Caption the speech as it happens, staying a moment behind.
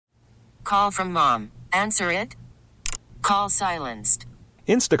call from mom. Answer it. Call silenced.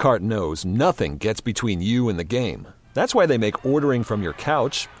 Instacart knows nothing gets between you and the game. That's why they make ordering from your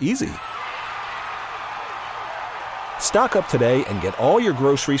couch easy. Stock up today and get all your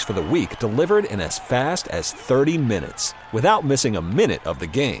groceries for the week delivered in as fast as 30 minutes without missing a minute of the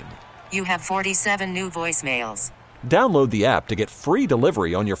game. You have 47 new voicemails. Download the app to get free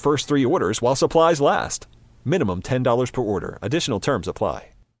delivery on your first 3 orders while supplies last. Minimum $10 per order. Additional terms apply.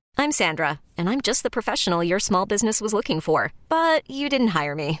 I'm Sandra, and I'm just the professional your small business was looking for. But you didn't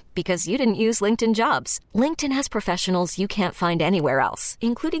hire me because you didn't use LinkedIn Jobs. LinkedIn has professionals you can't find anywhere else,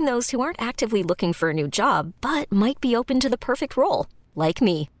 including those who aren't actively looking for a new job, but might be open to the perfect role, like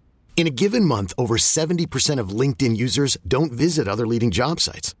me. In a given month, over 70% of LinkedIn users don't visit other leading job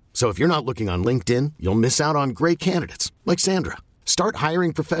sites. So if you're not looking on LinkedIn, you'll miss out on great candidates like Sandra. Start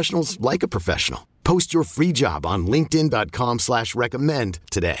hiring professionals like a professional. Post your free job on linkedin.com/recommend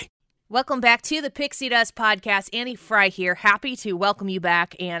today. Welcome back to the Pixie Dust Podcast. Annie Fry here. Happy to welcome you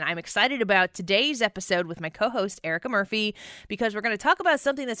back. And I'm excited about today's episode with my co-host, Erika Murphy, because we're going to talk about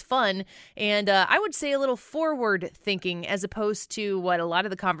something that's fun and I would say a little forward thinking as opposed to what a lot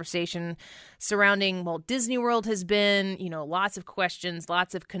of the conversation surrounding Walt Disney World has been. You know, lots of questions,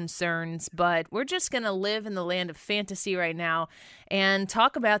 lots of concerns, but we're just going to live in the land of fantasy right now and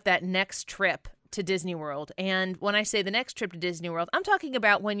talk about that next trip to Disney World. And when I say the next trip to Disney World, I'm talking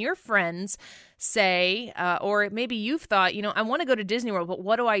about when your friends say, or maybe you've thought, you know, I want to go to Disney World, but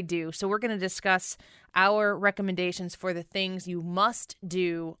what do I do? So we're going to discuss our recommendations for the things you must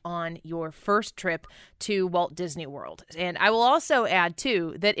do on your first trip to Walt Disney World. And I will also add,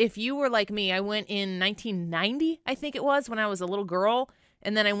 too, that if you were like me, I went in 1990, I think it was, when I was a little girl.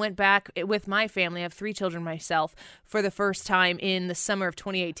 And then I went back with my family. I have 3 children myself for the first time in the summer of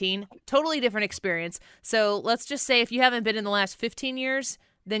 2018. Totally different experience. So let's just say if you haven't been in the last 15 years,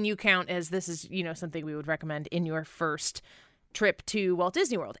 then you count as this is, you know, something we would recommend in your first trip to Walt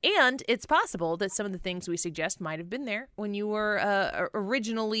Disney World. And it's possible that some of the things we suggest might have been there when you were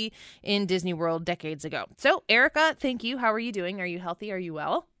originally in Disney World decades ago. So, Erika, thank you. How are you doing? Are you healthy? Are you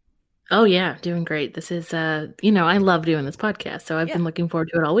well? Oh, yeah, doing great. This is, I love doing this podcast, so I've been looking forward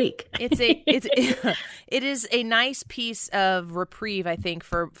to it all week. It is a nice piece of reprieve, I think,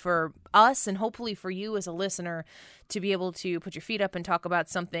 for us and hopefully for you as a listener to be able to put your feet up and talk about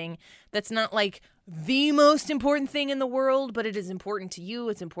something that's not like the most important thing in the world, but it is important to you,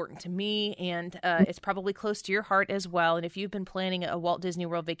 it's important to me, and it's probably close to your heart as well. And if you've been planning a Walt Disney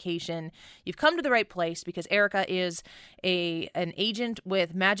World vacation, you've come to the right place because Erika is an agent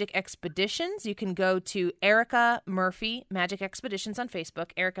with Magic Expeditions. You can go to Erika Murphy, Magic Expeditions on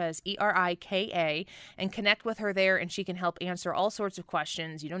Facebook. Erika is Erika, and connect with her there, and she can help answer all sorts of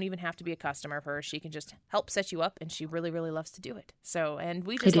questions. You don't even have to be a customer of hers. She can just help set you up, and she really, really loves to do it. So, and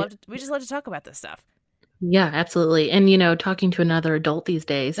we just love to talk about this stuff. Yeah, absolutely. And, talking to another adult these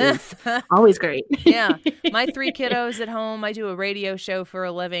days is always great. Yeah. My 3 kiddos at home, I do a radio show for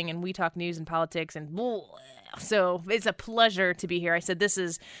a living, and we talk news and politics, and so it's a pleasure to be here. I said this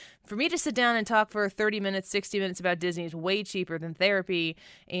is, for me to sit down and talk for 30 minutes, 60 minutes about Disney is way cheaper than therapy,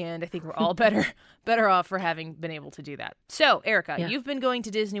 and I think we're all better off for having been able to do that. So, Erika, you've been going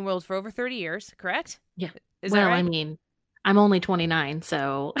to Disney World for over 30 years, correct? Yeah. Is that right? I mean, I'm only 29,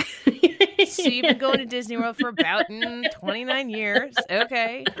 so... So you've been going to Disney World for about 29 years.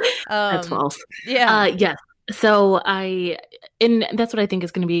 Okay. That's false. Yeah. Yes. So and that's what I think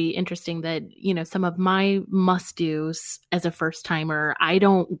is going to be interesting, that, some of my must-dos as a first-timer, I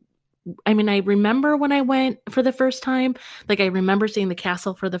remember when I went for the first time, like I remember seeing the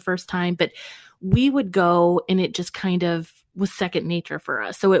castle for the first time, but we would go and it just kind of was second nature for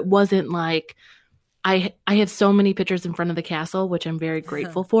us. So it wasn't like, I have so many pictures in front of the castle, which I'm very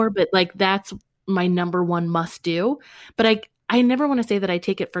grateful for, but like that's my number one must do. But I never want to say that I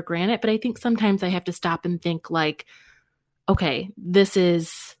take it for granted, but I think sometimes I have to stop and think like, okay, this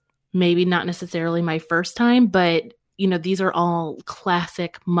is maybe not necessarily my first time, but these are all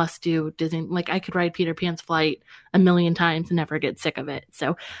classic must do Disney. Like I could ride Peter Pan's flight a million times and never get sick of it.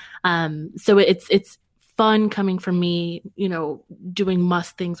 So it's fun coming from me, doing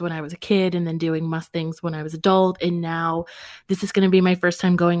must things when I was a kid and then doing must things when I was adult. And now this is going to be my first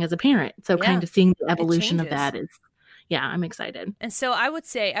time going as a parent. So kind of seeing the evolution of that is, I'm excited. And so I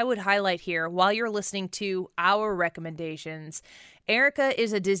would highlight here while you're listening to our recommendations, Erika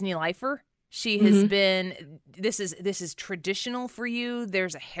is a Disney lifer. She has been, this is traditional for you.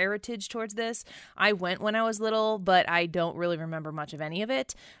 There's a heritage towards this. I went when I was little, but I don't really remember much of any of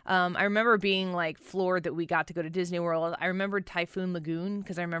it. I remember being like floored that we got to go to Disney World. I remembered Typhoon Lagoon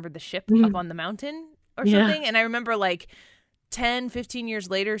because I remembered the ship up on the mountain or something. And I remember like 10, 15 years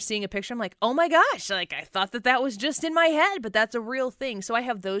later, seeing a picture, I'm like, oh my gosh, like I thought that was just in my head, but that's a real thing. So I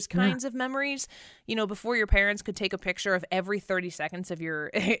have those kinds of memories, before your parents could take a picture of every 30 seconds of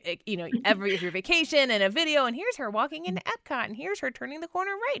your, every of your vacation and a video. And here's her walking into Epcot, and here's her turning the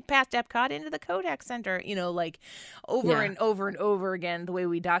corner right past Epcot into the Kodak Center, like over and over and over again. The way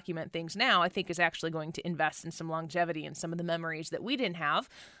we document things now, I think, is actually going to invest in some longevity and some of the memories that we didn't have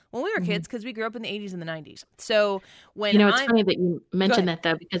when we were kids, because we grew up in the 80s and the 90s. So when it's funny that you mentioned that,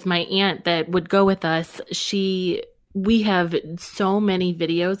 though, because my aunt that would go with us, we have so many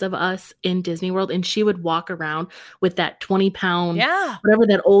videos of us in Disney World, and she would walk around with that 20-pound, whatever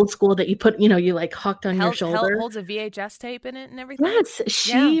that old school that you put, you like hucked on your shoulder. Holds a VHS tape in it and everything. Yes,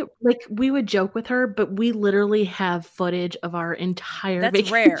 we would joke with her, but we literally have footage of our entire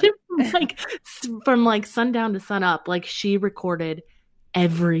vacation. Rare. from sundown to sun up. Like, she recorded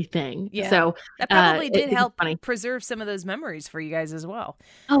everything. So that probably did help preserve some of those memories for you guys as well.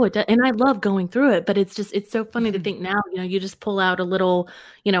 Oh, it does. And I love going through it, but it's so funny to think now, you just pull out a little,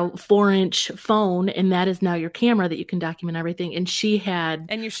 4-inch phone, and that is now your camera that you can document everything. And she had,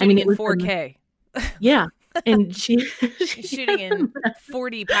 and you're shooting in 4K. Yeah. And she's shooting in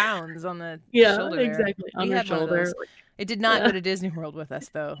 40 pounds on the shoulder. Exactly. On her shoulder. It did not go to Disney World with us,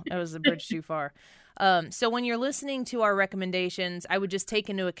 though. That was a bridge too far. So when you're listening to our recommendations, I would just take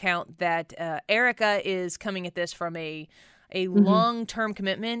into account that Erika is coming at this from a long-term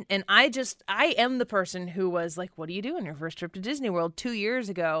commitment. And I am the person who was like, what do you do on your first trip to Disney World 2 years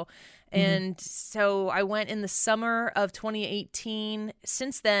ago? And so I went in the summer of 2018.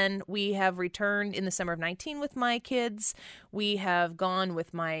 Since then, we have returned in the summer of 19 with my kids. We have gone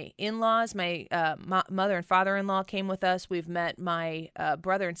with my in-laws. My mother and father-in-law came with us. We've met my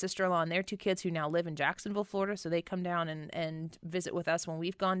brother and sister-in-law and their 2 kids who now live in Jacksonville, Florida. So they come down and visit with us when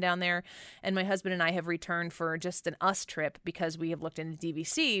we've gone down there. And my husband and I have returned for just an us trip because we have looked into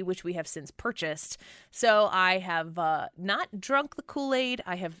DVC, which we have since purchased. So I have not drunk the Kool-Aid.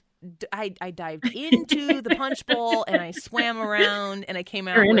 I dived into the punch bowl and I swam around, and I came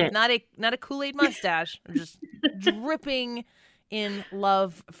out with not a Kool-Aid mustache. I'm just dripping in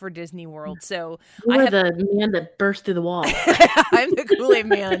love for Disney World. So you are the man that burst through the wall. I'm the Kool-Aid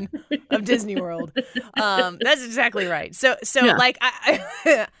man of Disney World. That's exactly right. So like like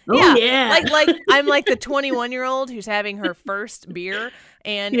I'm like the 21-year-old who's having her first beer,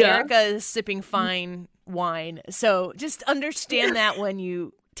 and Erika is sipping fine wine. So just understand that when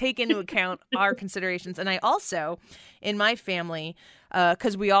you take into account our considerations. And I also, in my family,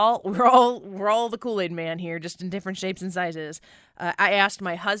 because we're all the Kool-Aid man here, just in different shapes and sizes. I asked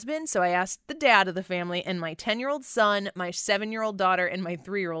my husband, so I asked the dad of the family, and my 10-year-old son, my 7-year-old daughter, and my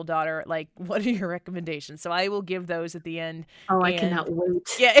 3-year-old daughter, like, what are your recommendations? So I will give those at the end. Oh, I cannot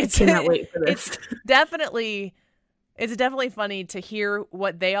wait. Yeah, I cannot wait for this. It's definitely funny to hear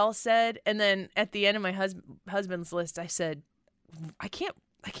what they all said. And then at the end of my husband's list, I said, I can't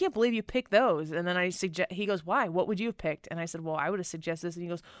believe you picked those. And then he goes, why? What would you have picked? And I said, well, I would have suggested this. And he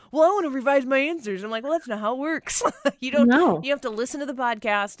goes, well, I want to revise my answers. I'm like, well, that's not how it works. You don't know. You have to listen to the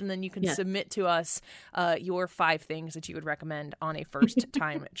podcast, and then you can submit to us your 5 things that you would recommend on a first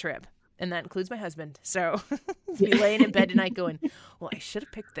time trip. And that includes my husband. So be laying in bed tonight going, well, I should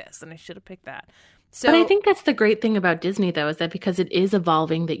have picked this and I should have picked that. So, but I think that's the great thing about Disney, though, is that because it is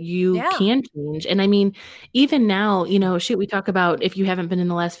evolving, that you can change. And I mean, even now, we talk about if you haven't been in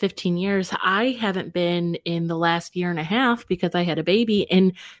the last 15 years, I haven't been in the last year and a half because I had a baby,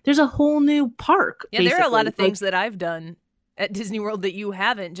 and there's a whole new park. Yeah, there are a lot of things that I've done at Disney World that you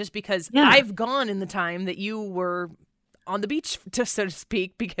haven't, just because I've gone in the time that you were on the beach, so to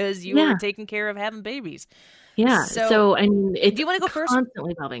speak, because you were taking care of having babies. Yeah. So I mean, it's do you want to go first?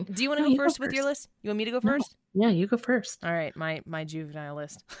 Constantly evolving. Do you want to go first with your list? You want me to go first? Yeah, you go first. All right, my juvenile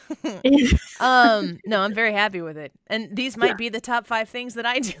list. No, I'm very happy with it, and these might be the top 5 things that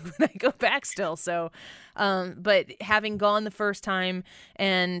I do when I go back still. So, but having gone the first time,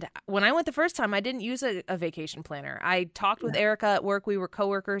 and when I went the first time, I didn't use a vacation planner. I talked with Erika at work. We were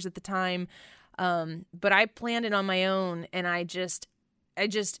coworkers at the time, but I planned it on my own, and I just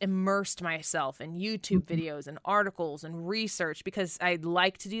immersed myself in YouTube videos and articles and research because I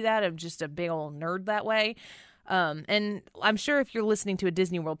like to do that. I'm just a big old nerd that way. And I'm sure if you're listening to a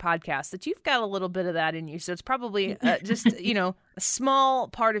Disney World podcast that you've got a little bit of that in you. So it's probably just, a small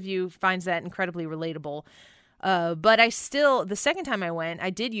part of you finds that incredibly relatable. But the second time I went, I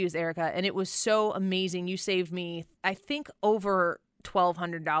did use Erika, and it was so amazing. You saved me, I think, over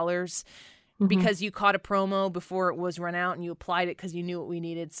 $1,200. Because you caught a promo before it was run out and you applied it because you knew what we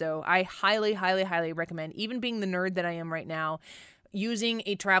needed. So I highly, highly, highly recommend, even being the nerd that I am right now, using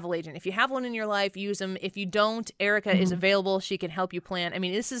a travel agent. If you have one in your life, use them. If you don't, Erika is available. She can help you plan. I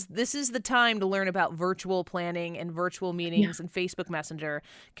mean, this is the time to learn about virtual planning and virtual meetings and Facebook Messenger.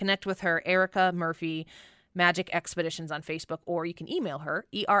 Connect with her, Erika Murphy, Magic Expeditions on Facebook, or you can email her,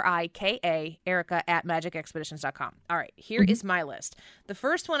 ERIKA, Erika at magicexpeditions.com. All right, here is my list. The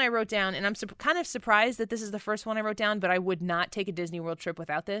first one I wrote down, and I'm kind of surprised that this is the first one I wrote down, but I would not take a Disney World trip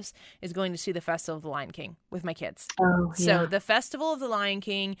without this, is going to see the Festival of the Lion King with my kids. Oh, yeah. So the Festival of the Lion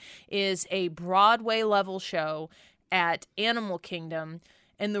King is a Broadway level show at Animal Kingdom.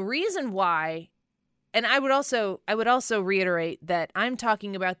 And the reason why, and I would also reiterate that I'm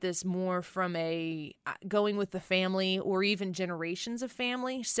talking about this more from a going with the family or even generations of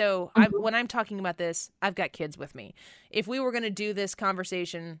family. So when I'm talking about this, I've got kids with me. If we were going to do this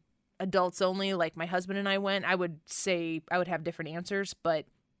conversation adults only, like my husband and I went, I would say I would have different answers. But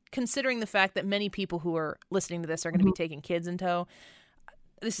considering the fact that many people who are listening to this are going to be taking kids in tow,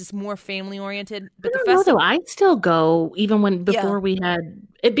 this is more family oriented. But I don't know, though. I'd still go even before we had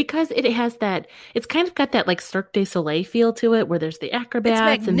it, because it has that, it's kind of got that like Cirque du Soleil feel to it, where there's the acrobats.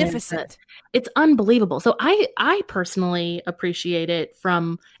 It's magnificent. It's unbelievable. So I personally appreciate it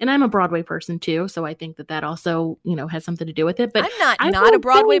and I'm a Broadway person too. So I think that also, has something to do with it. But I'm not a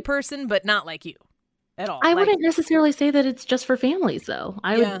Broadway person, but not like you. At all. I wouldn't necessarily say that it's just for families, though.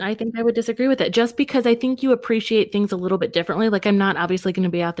 I think I would disagree with it, just because I think you appreciate things a little bit differently. Like, I'm not obviously going to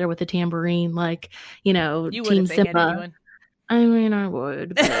be out there with a tambourine, like, you Team Simba. I mean, I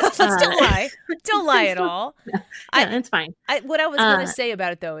would. But, don't lie. Don't lie at all. Yeah, it's fine. What I was going to say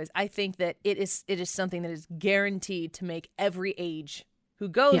about it, though, is I think that it is something that is guaranteed to make every age who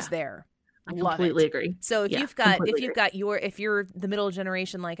goes there. I completely agree. So if you're the middle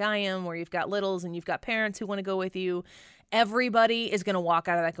generation like I am, where you've got littles and you've got parents who want to go with you, everybody is going to walk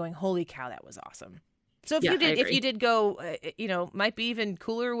out of that going, "Holy cow, that was awesome." So if you did go, might be even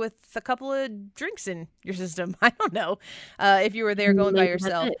cooler with a couple of drinks in your system. I don't know if you were there going by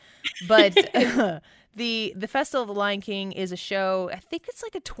yourself, but the Festival of the Lion King is a show. I think it's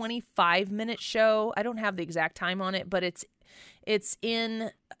like a 25-minute show. I don't have the exact time on it, but it's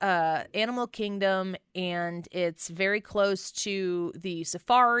in Animal Kingdom, and it's very close to the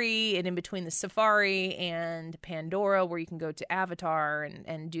safari, and in between the safari and Pandora, where you can go to Avatar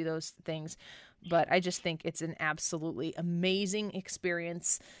and do those things. But I just think it's an absolutely amazing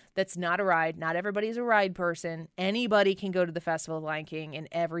experience that's not a ride. Not everybody's a ride person. Anybody can go to the Festival of the Lion King, and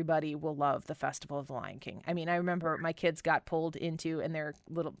everybody will love the Festival of the Lion King. I mean, I remember my kids got pulled into, and their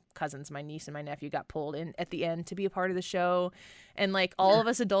little cousins, my niece and my nephew, got pulled in at the end to be a part of the show. And like all of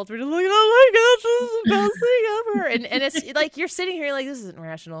us adults were just like, "Oh my gosh, this is the best thing ever." And it's like you're sitting here like, this isn't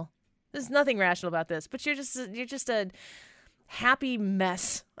rational. There's nothing rational about this. But you're just a happy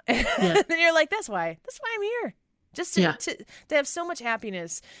mess. And you're like, that's why I'm here. Just to have so much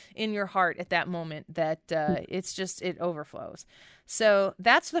happiness in your heart at that moment that it overflows. So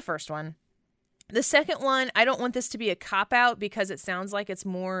that's the first one. The second one, I don't want this to be a cop-out because it sounds like it's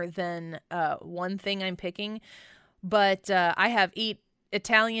more than one thing I'm picking. But I have eat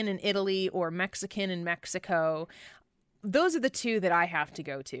Italian in Italy or Mexican in Mexico. Those are the two that I have to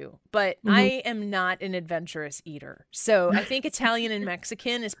go to, but I am not an adventurous eater. So I think Italian and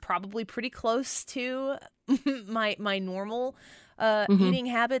Mexican is probably pretty close to my normal eating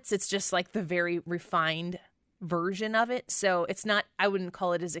habits. It's just like the very refined version of it. So it's not, I wouldn't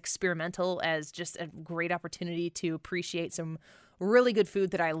call it as experimental as just a great opportunity to appreciate some really good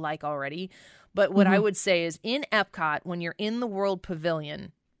food that I like already. But what I would say is in Epcot, when you're in the World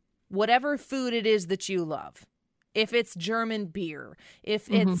Pavilion, whatever food it is that you love, if it's German beer, if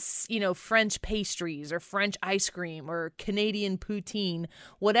it's, French pastries or French ice cream or Canadian poutine,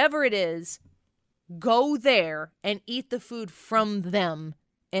 whatever it is, go there and eat the food from them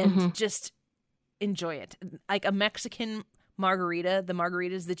and just enjoy it. Like a Mexican margarita, the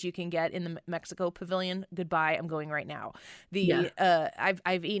margaritas that you can get in the Mexico Pavilion. Goodbye, I'm going right now.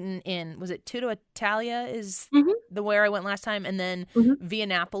 I've eaten in, was it Tutto Italia is the where I went last time, and then Via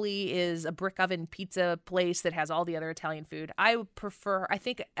Napoli is a brick oven pizza place that has all the other Italian food. I would prefer, I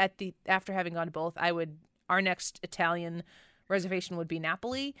think after having gone to both, our next Italian reservation would be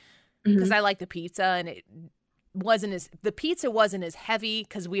Napoli because I like the pizza, and the pizza wasn't as heavy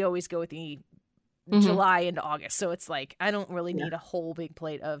because we always go with the July into August. So it's like, I don't really need a whole big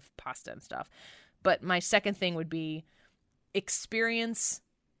plate of pasta and stuff. But my second thing would be experience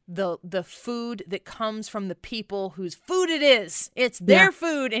the food that comes from the people whose food it is. It's their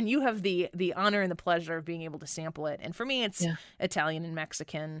food, and you have the honor and the pleasure of being able to sample it. And for me, it's Italian and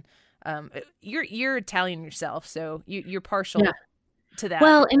Mexican. You're Italian yourself, so you're partial to that.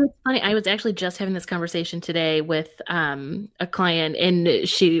 Well, and it's funny. I was actually just having this conversation today with a client, and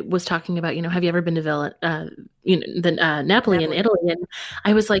she was talking about, have you ever been to Napoli in Italy? And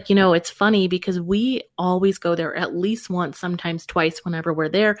I was like, it's funny because we always go there at least once, sometimes twice whenever we're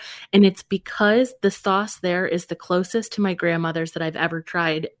there. And it's because the sauce there is the closest to my grandmother's that I've ever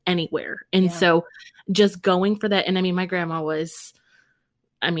tried anywhere. And so just going for that. And I mean, my grandma was,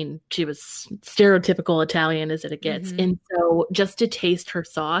 she was stereotypical Italian as it gets. And so just to taste her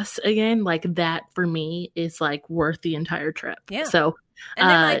sauce again, like that for me is like worth the entire trip. Yeah. So, and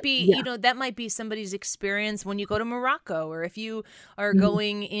that might be, that might be somebody's experience when you go to Morocco, or if you are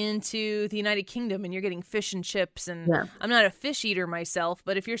going into the United Kingdom and you're getting fish and chips. And I'm not a fish eater myself,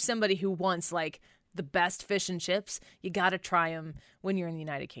 but if you're somebody who wants like the best fish and chips, you got to try them when you're in the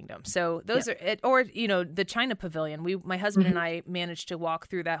United Kingdom. So those are it. Or, the China Pavilion. My husband and I managed to walk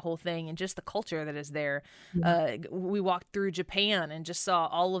through that whole thing, and just the culture that is there. We walked through Japan and just saw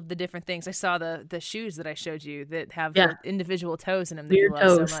all of the different things. I saw the shoes that I showed you that have the individual toes in them that you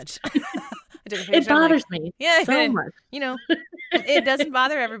love so much. It bothers me so much. It doesn't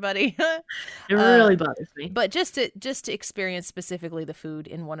bother everybody. It really bothers me. But just to experience specifically the food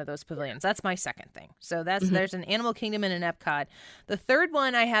in one of those pavilions. That's my second thing. So there's an Animal Kingdom and an Epcot. The third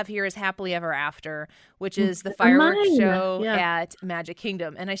one I have here is Happily Ever After, which is the fireworks show at Magic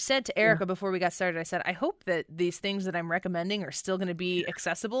Kingdom. And I said to Erika before we got started, I said, I hope that these things that I'm recommending are still going to be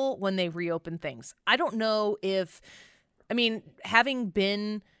accessible when they reopen things. I don't know having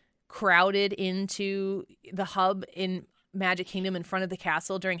been crowded into the hub in Magic Kingdom in front of the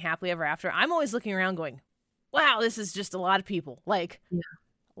castle during Happily Ever After, I'm always looking around going, wow, this is just a lot of people. Like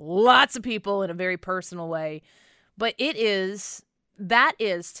lots of people in a very personal way. But that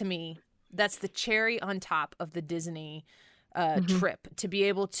is to me, that's the cherry on top of the Disney trip, to be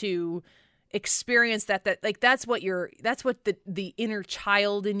able to experience that like that's what the inner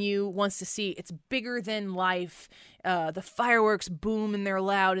child in you wants to see. It's bigger than life. The fireworks boom and they're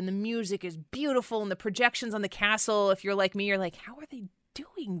loud, and the music is beautiful, and the projections on the castle, if you're like me, you're like, how are they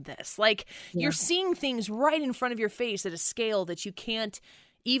doing this? Like you're seeing things right in front of your face at a scale that you can't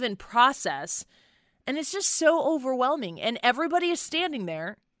even process, and it's just so overwhelming. And everybody is standing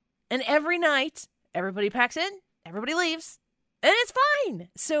there, and every night everybody packs in, everybody leaves, and it's fine.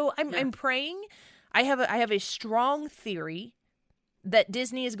 So I'm praying. I have a strong theory that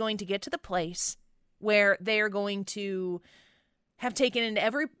Disney is going to get to the place where they are going to have taken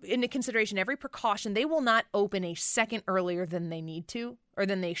into consideration every precaution. They will not open a second earlier than they need to or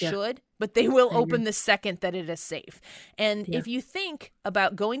than they should, but they will open the second that it is safe. And if you think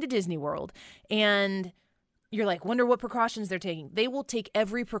about going to Disney World and you're like, wonder what precautions they're taking. They will take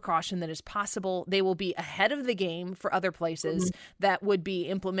every precaution that is possible. They will be ahead of the game for other places that would be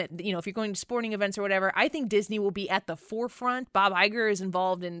implemented. If you're going to sporting events or whatever, I think Disney will be at the forefront. Bob Iger is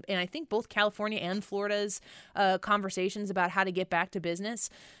involved in I think both California and Florida's conversations about how to get back to business.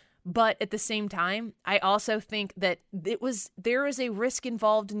 But at the same time, I also think that there is a risk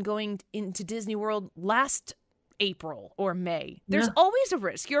involved in going into Disney World last April or May. There's always a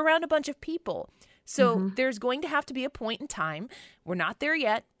risk. You're around a bunch of people. So there's going to have to be a point in time. We're not there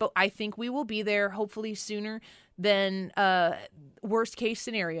yet, but I think we will be there hopefully sooner than worst case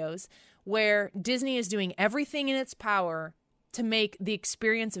scenarios, where Disney is doing everything in its power to make the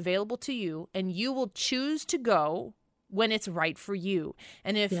experience available to you, and you will choose to go when it's right for you.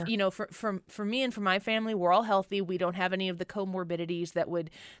 And if, for me and for my family, we're all healthy. We don't have any of the comorbidities that would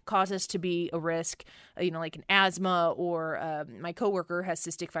cause us to be a risk, like an asthma, or my coworker has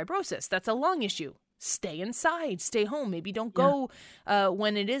cystic fibrosis. That's a lung issue. Stay inside, stay home. Maybe don't go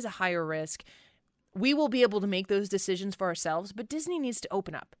when it is a higher risk. We will be able to make those decisions for ourselves, but Disney needs to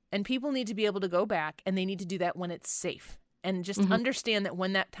open up, and people need to be able to go back, and they need to do that when it's safe. And just understand that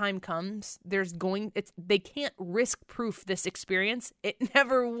when that time comes, they can't risk-proof this experience. It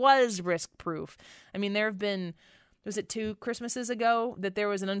never was risk-proof. I mean, there have been, was it 2 Christmases ago that there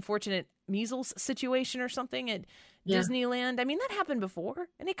was an unfortunate measles situation or something at Disneyland? I mean, that happened before,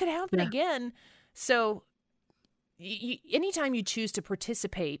 and it could happen again. So anytime you choose to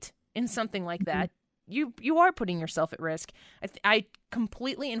participate in something like that, you are putting yourself at risk. I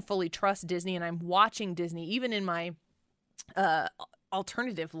completely and fully trust Disney, and I'm watching Disney, even in my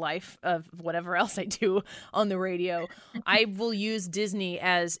alternative life of whatever else I do on the radio. I will use Disney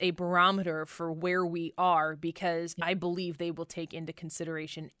as a barometer for where we are, because I believe they will take into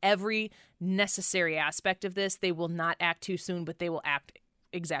consideration every necessary aspect of this. They will not act too soon, but they will act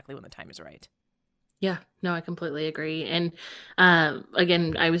exactly when the time is right. Yeah, no, I completely agree. And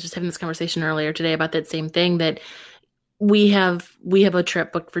again, I was just having this conversation earlier today about that same thing, that we have a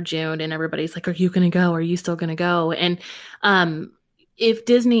trip booked for June, and everybody's like, are you going to go? Are you still going to go? And if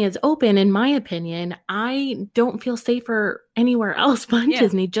Disney is open, in my opinion, I don't feel safer anywhere else but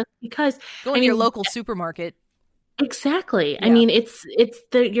Disney, just because go to your local supermarket. Exactly. Yeah. I mean,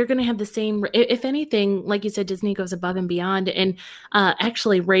 you're going to have the same, if anything, like you said, Disney goes above and beyond. And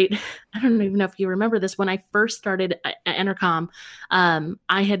actually, right, I don't even know if you remember this, when I first started at Entercom,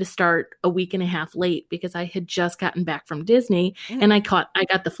 I had to start a week and a half late because I had just gotten back from Disney and I got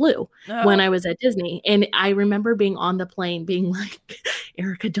the flu when I was at Disney. And I remember being on the plane being like,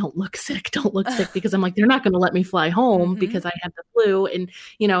 Erika, don't look sick, because I'm like, they're not going to let me fly home because I had the flu and,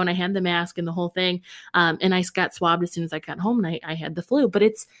 and I had the mask and the whole thing. And I got swabbed as soon as I got home and I had the flu. But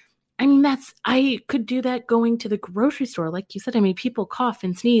I could do that going to the grocery store. Like you said, I mean, people cough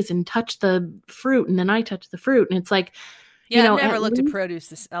and sneeze and touch the fruit, and then I touch the fruit. And it's like, I've never looked at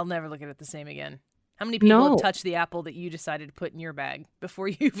produce. I'll never look at it the same again. How many people have touched the apple that you decided to put in your bag before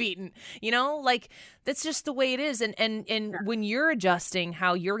you've eaten? Like that's just the way it is. And when you're adjusting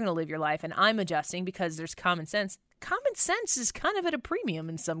how you're going to live your life, and I'm adjusting because there's common sense. Common sense is kind of at a premium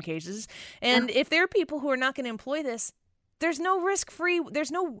in some cases. And if there are people who are not going to employ this, there's no risk-free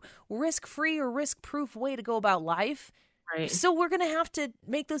or risk-proof way to go about life. Right. So we're going to have to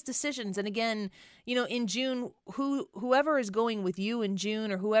make those decisions. And again, in June, whoever is going with you in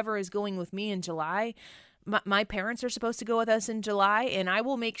June or whoever is going with me in July, my parents are supposed to go with us in July, and I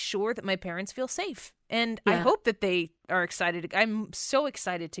will make sure that my parents feel safe. And I hope that they are excited. I'm so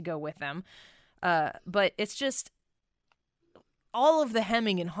excited to go with them. But it's just all of the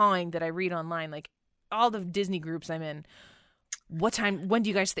hemming and hawing that I read online, like all the Disney groups I'm in. What time? When do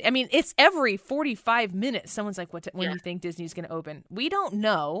you guys think? I mean, it's every 45 minutes. Someone's like, when do you think Disney's going to open? We don't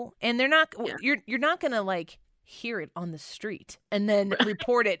know. And they're not, you're not going to like hear it on the street and then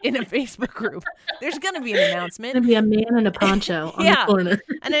report it in a Facebook group. There's going to be an announcement. There's going to be a man in a poncho on the corner.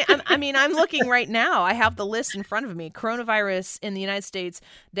 And I'm looking right now. I have the list in front of me. Coronavirus in the United States,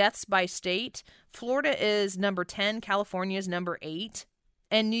 deaths by state. Florida is number 10. California is number 8.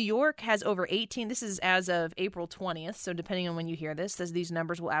 And New York has over 18. This is as of April 20th. So depending on when you hear this, these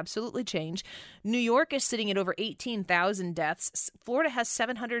numbers will absolutely change. New York is sitting at over 18,000 deaths. Florida has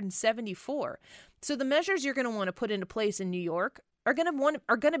 774. So the measures you're going to want to put into place in New York are going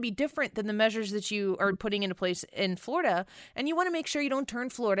to be different than the measures that you are putting into place in Florida. And you want to make sure you don't turn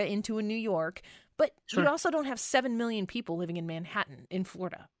Florida into a New York. But you also don't have 7 million people living in Manhattan in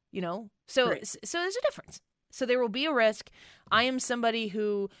Florida, So there's a difference. So there will be a risk. I am somebody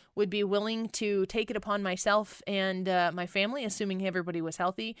who would be willing to take it upon myself and my family, assuming everybody was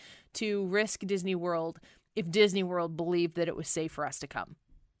healthy, to risk Disney World if Disney World believed that it was safe for us to come.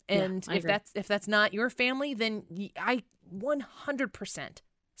 And if that's not your family, then I 100%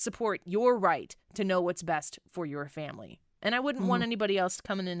 support your right to know what's best for your family. And I wouldn't want anybody else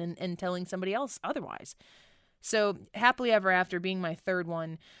coming in and telling somebody else otherwise. So Happily Ever After being my third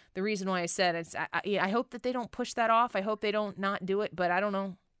one, the reason why I said it's, I hope that they don't push that off. I hope they don't not do it, but I don't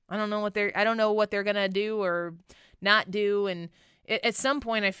know. I don't know what they're going to do or not do. And at some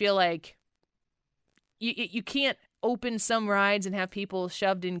point I feel like you can't open some rides and have people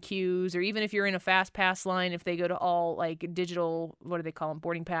shoved in queues, or even if you're in a fast pass line, if they go to all like digital, what do they call them?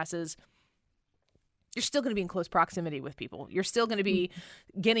 Boarding passes. You're still going to be in close proximity with people. You're still going to be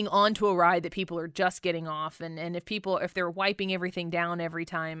getting onto a ride that people are just getting off. And if they're wiping everything down every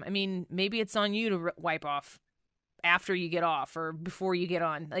time, I mean, maybe it's on you to wipe off after you get off or before you get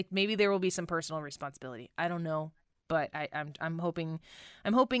on. Like maybe there will be some personal responsibility. I don't know. But I'm hoping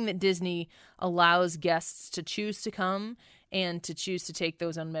that Disney allows guests to choose to come and to choose to take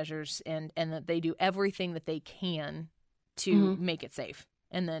those own measures and that they do everything that they can to make it safe.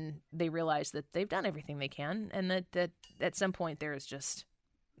 And then they realize that they've done everything they can, and that at some point there is just,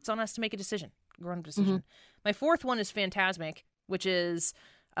 it's on us to make a decision, grown-up decision. My fourth one is Fantasmic, which is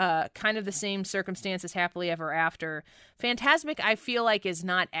kind of the same circumstance as Happily Ever After. Fantasmic, I feel like, is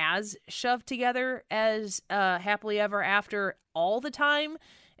not as shoved together as Happily Ever After all the time,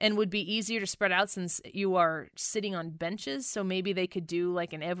 and would be easier to spread out since you are sitting on benches. So maybe they could do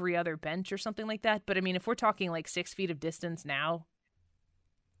like an every other bench or something like that. But I mean, if we're talking like 6 feet of distance now,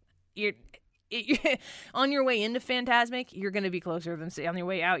 you're on your way into Fantasmic, you're going to be closer than, on your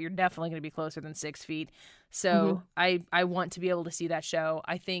way out, you're definitely going to be closer than 6 feet. So I want to be able to see that show.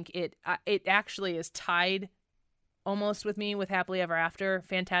 I think it actually is tied almost with me with Happily Ever After.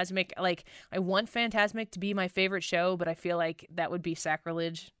 Fantasmic, like I want Fantasmic to be my favorite show, but I feel like that would be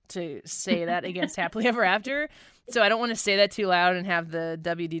sacrilege to say that against Happily Ever After. So I don't want to say that too loud and have the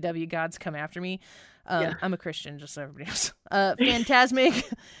WDW gods come after me. I'm a Christian, just so everybody knows.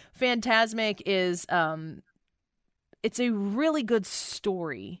 Fantasmic is it's a really good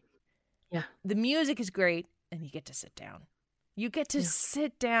story. Yeah. The music is great, and you get to sit down. You get to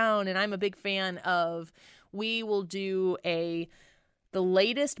sit down, and I'm a big fan of, we will do the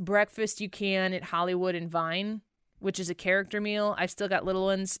latest breakfast you can at Hollywood and Vine, which is a character meal. I've still got little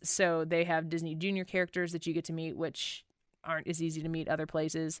ones, so they have Disney Junior characters that you get to meet, which aren't as easy to meet other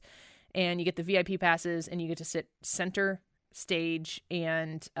places. And you get the VIP passes, and you get to sit center stage,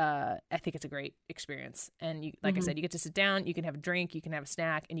 and I think it's a great experience. And you, like I said, you get to sit down, you can have a drink, you can have a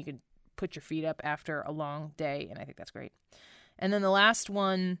snack, and you can put your feet up after a long day, and I think that's great. And then the last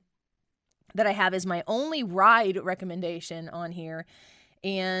one that I have is my only ride recommendation on here.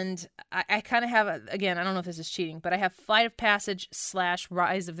 And I kind of have, again, I don't know if this is cheating, but I have Flight of Passage /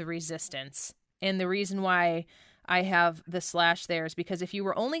 Rise of the Resistance. And the reason why I have the slash there is because if you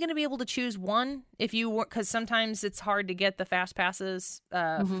were only going to be able to choose one, because sometimes it's hard to get the fast passes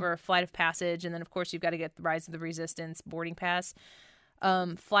for Flight of Passage. And then, of course, you've got to get the Rise of the Resistance boarding pass.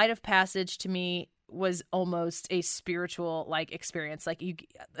 Flight of Passage to me was almost a spiritual experience. I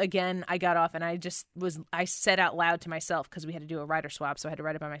got off and I said out loud to myself, because we had to do a rider swap, so I had to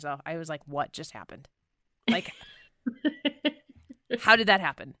write it by myself. I was like, what just happened? How did that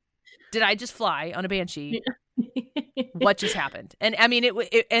happen? Did I just fly on a Banshee? What just happened? And I mean,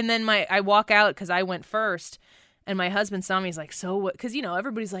 and then I walk out because I went first. And my husband saw me. He's like, so what? Because,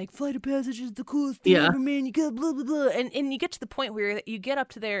 everybody's like, Flight of Passage is the coolest thing ever, man. You got blah, blah, blah. And you get to the point where you get up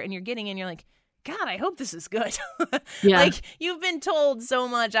to there and you're getting in. You're like, God, I hope this is good. You've been told so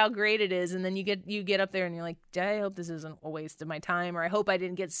much how great it is. And then you get up there and you're like, I hope this isn't a waste of my time. Or I hope I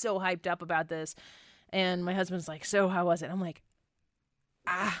didn't get so hyped up about this. And my husband's like, so how was it? I'm like,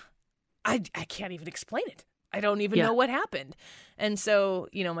 I can't even explain it. I don't even know what happened. And so,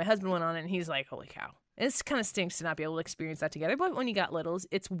 my husband went on and he's like, holy cow. This kind of stinks to not be able to experience that together. But when you got littles,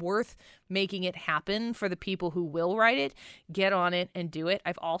 it's worth making it happen for the people who will ride it. Get on it and do it.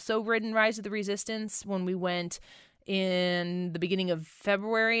 I've also ridden Rise of the Resistance when we went in the beginning of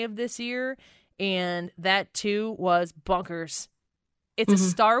February of this year. And that, too, was bonkers. It's a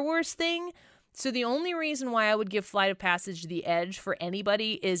Star Wars thing. So the only reason why I would give Flight of Passage the edge for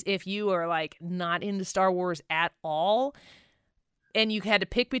anybody is if you are, not into Star Wars at all, and you had to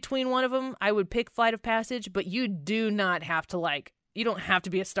pick between one of them, I would pick Flight of Passage, but you do not have to you don't have to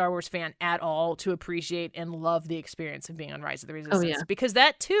be a Star Wars fan at all to appreciate and love the experience of being on Rise of the Resistance. Oh, yeah. Because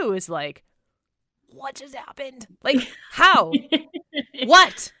that too is what just happened? How?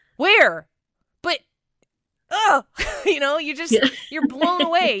 What? Where? But, you're blown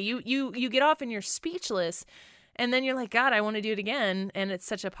away. You get off and you're speechless. And then you're like, God, I want to do it again. And it's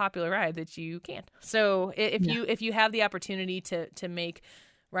such a popular ride that you can't. So if you have the opportunity to make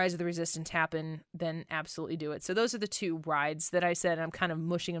Rise of the Resistance happen, then absolutely do it. So those are the two rides that I said. I'm kind of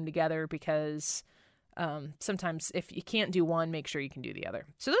mushing them together because sometimes if you can't do one, make sure you can do the other.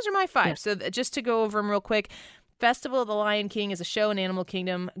 So those are my 5. Yeah. So just to go over them real quick. Festival of the Lion King is a show in Animal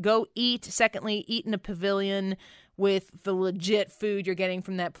Kingdom. Go eat. Secondly, eat in a pavilion with the legit food you're getting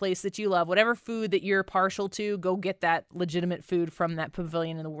from that place that you love. Whatever food that you're partial to, go get that legitimate food from that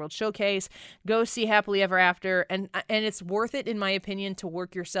pavilion in the World Showcase. Go see Happily Ever After. And it's worth it, in my opinion, to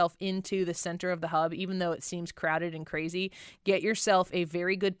work yourself into the center of the hub, even though it seems crowded and crazy. Get yourself a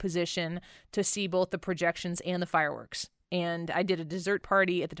very good position to see both the projections and the fireworks. And I did a dessert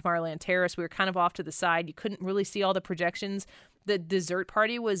party at the Tomorrowland Terrace. We were kind of off to the side. You couldn't really see all the projections. The dessert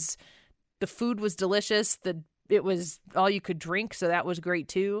party the food was delicious. It was all you could drink, so that was great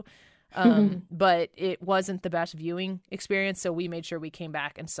too. But it wasn't the best viewing experience, so we made sure we came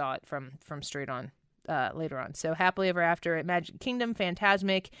back and saw it from straight on later on. So Happily Ever After at Magic Kingdom,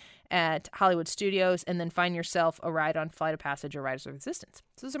 Fantasmic at Hollywood Studios, and then find yourself a ride on Flight of Passage or Rise of the Resistance.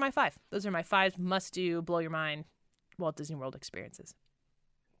 So those are my 5. Those are my 5 must-do, blow your mind Walt Disney World experiences.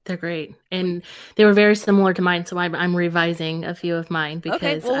 They're great. And they were very similar to mine, so I'm revising a few of mine. Because,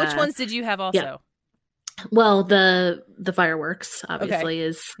 okay, well, which ones did you have also? Yeah. Well, the fireworks obviously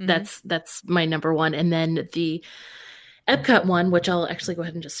is that's my number one, and then the Epcot one, which I'll actually go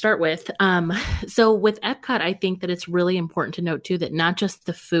ahead and just start with. So with Epcot, I think that it's really important to note too that not just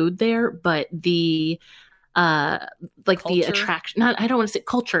the food there, but the the attraction. I don't want to say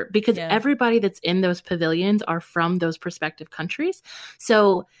culture, because everybody that's in those pavilions are from those respective countries,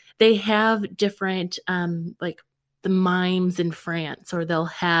 so they have different the mimes in France, or they'll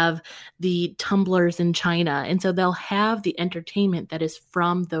have the tumblers in China. And so they'll have the entertainment that is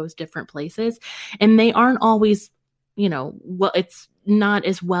from those different places. And they aren't always well, it's not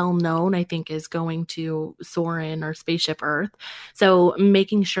as well known, I think, as going to Soarin' or Spaceship Earth. So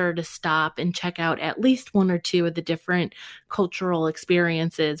making sure to stop and check out at least one or two of the different cultural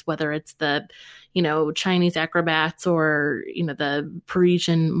experiences, whether it's the, Chinese acrobats or, the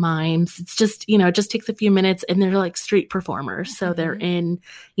Parisian mimes. It's just, it just takes a few minutes, and they're like street performers. So they're in,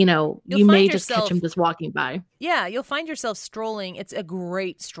 you may just catch them just walking by. Yeah, you'll find yourself strolling. It's a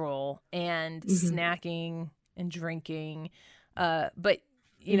great stroll and snacking and drinking. But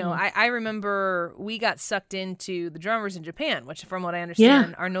I remember we got sucked into the drummers in Japan, which from what I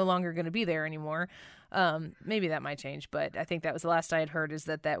understand are no longer going to be there anymore. Maybe that might change, but I think that was the last I had heard, is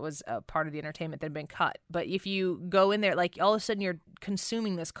that was a part of the entertainment that had been cut. But if you go in there, like, all of a sudden you're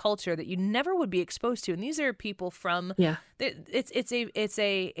consuming this culture that you never would be exposed to. And these are people from, it's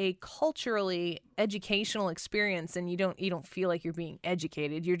a culturally educational experience, and you don't feel like you're being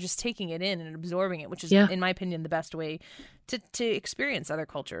educated. You're just taking it in and absorbing it, which is, in my opinion, the best way to experience other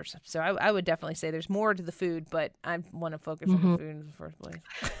cultures. So I would definitely say there's more to the food, but I want to focus on the food in the first place.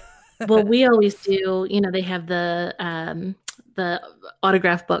 Well, we always do, they have the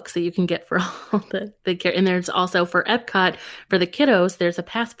autograph books that you can get for all the and there's also for Epcot, for the kiddos, there's a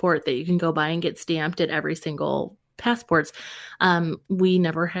passport that you can go buy and get stamped at every single passports. We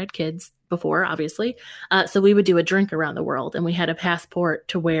never had kids before, obviously. So we would do a drink around the world, and we had a passport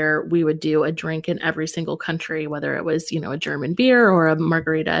to where we would do a drink in every single country, whether it was, a German beer or a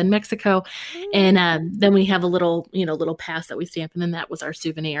margarita in Mexico. And then we have a little pass that we stamp, and then that was our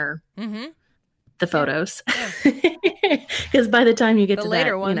souvenir. The photos. Because by the time you get to the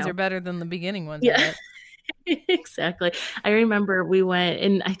later ones are better than the beginning ones. Yeah. Exactly. I remember we went,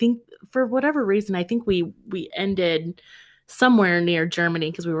 and I think for whatever reason, I think we ended somewhere near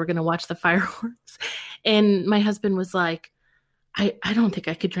Germany because we were going to watch the fireworks. And my husband was like, I don't think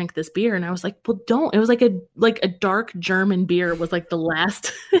I could drink this beer. And I was like, well, don't. It was like a dark German beer was like the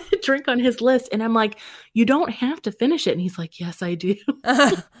last drink on his list. And I'm like, you don't have to finish it. And he's like, yes, I do.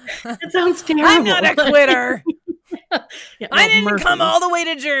 It sounds terrible. I'm not a quitter. I didn't come all the way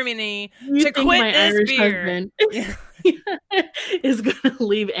to Germany to quit my this Irish beer. Is going to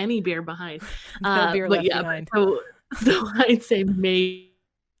leave any beer behind. No beer left behind. So I'd say maybe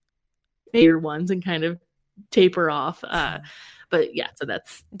beer ones and kind of taper off. But yeah, so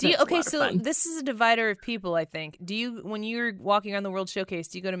that's so this is a divider of people, I think. When you're walking around the World Showcase,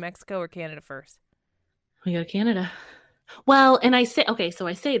 do you go to Mexico or Canada first? We go to Canada. Well, and I say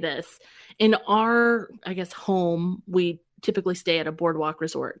this in our, I guess, home, we typically stay at a boardwalk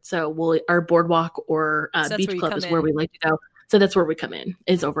resort. So our boardwalk or beach club is where we like to go. So that's where we come in,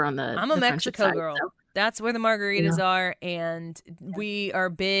 is over on the I'm a Mexico side, girl. So. That's where the margaritas are, and we are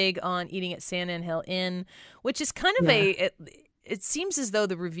big on eating at Santa Ángel Inn, which is kind of it seems as though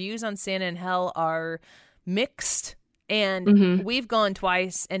the reviews on Santa Ángel are mixed, and we've gone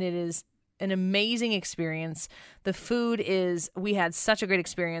twice, and it is an amazing experience. The food we had such a great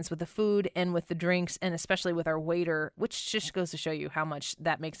experience with the food and with the drinks, and especially with our waiter, which just goes to show you how much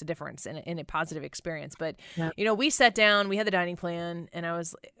that makes a difference in a positive experience. But, we sat down, we had the dining plan, and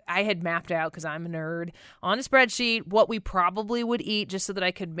I had mapped out, because I'm a nerd, on a spreadsheet what we probably would eat, just so that I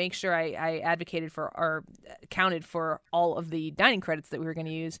could make sure I advocated for or counted for all of the dining credits that we were going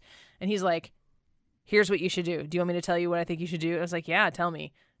to use. And he's like, here's what you should do. Do you want me to tell you what I think you should do? I was like, yeah, tell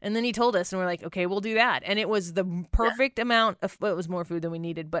me. And then he told us, and we're like, okay, we'll do that. And it was the perfect amount of, it was more food than we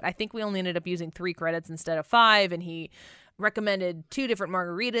needed, but I think we only ended up using 3 credits instead of 5. And he recommended 2 different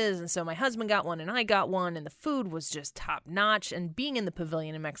margaritas. And so my husband got one and I got one, and the food was just top notch. And being in the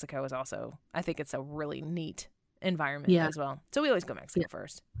pavilion in Mexico is also, I think it's a really neat environment as well. So we always go Mexico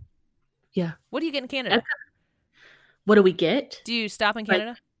first. Yeah. What do you get in Canada? What do we get? Do you stop in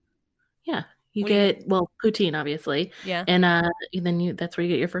Canada? Yeah. You get poutine, obviously. Yeah. And then that's where you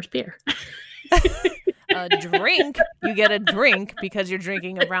get your first beer. A drink. You get a drink because you're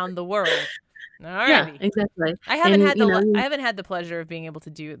drinking around the world. Alrighty. Yeah, exactly. I haven't had the pleasure of being able to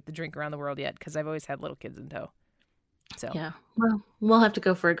do the drink around the world yet, because I've always had little kids in tow. So yeah. Well, we'll have to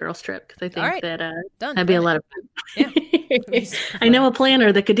go for a girls' trip, because I think that'd be a lot of fun. Yeah. I know a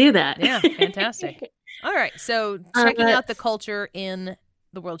planner that could do that. Yeah, fantastic. All right. So checking out the culture in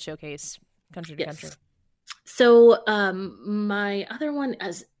the World Showcase. Country to country. So my other one,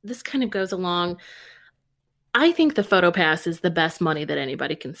 as this kind of goes along, I think the photo pass is the best money that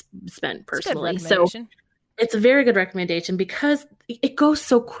anybody can spend personally. So it's a very good recommendation, because it goes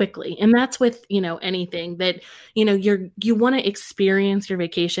so quickly. And that's with, anything that, you want to experience your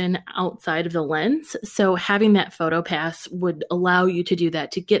vacation outside of the lens. So having that photo pass would allow you to do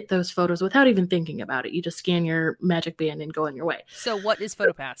that, to get those photos without even thinking about it. You just scan your magic band and go on your way. So what is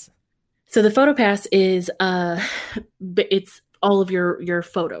photo pass? So the PhotoPass is it's all of your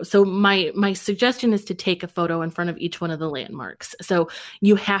photos. So my suggestion is to take a photo in front of each one of the landmarks. So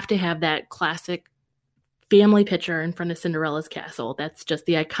you have to have that classic family picture in front of Cinderella's castle. That's just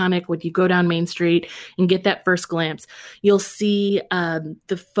the iconic, when you go down Main Street and get that first glimpse, you'll see the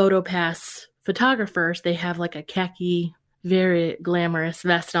PhotoPass photographers. They have like a khaki, very glamorous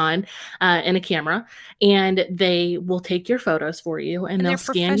vest on and a camera, and they will take your photos for you, and they'll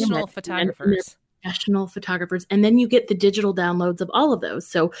scan your professional photographers. Professional photographers. And then you get the digital downloads of all of those.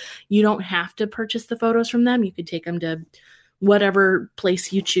 So you don't have to purchase the photos from them. You could take them to whatever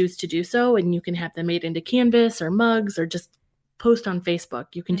place you choose to do so, and you can have them made into canvas or mugs or just post on Facebook.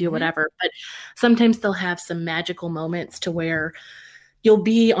 You can do whatever, but sometimes they'll have some magical moments to where you'll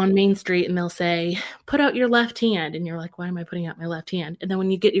be on Main Street and they'll say, put out your left hand. And you're like, why am I putting out my left hand? And then when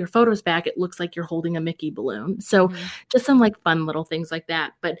you get your photos back, it looks like you're holding a Mickey balloon. So just some like fun little things like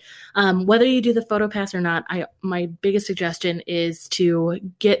that. But whether you do the PhotoPass or not, my biggest suggestion is to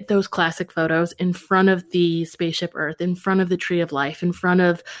get those classic photos in front of the Spaceship Earth, in front of the Tree of Life, in front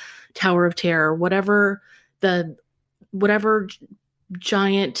of Tower of Terror, whatever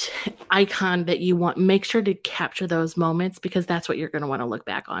giant icon that you want. Make sure to capture those moments, because that's what you're going to want to look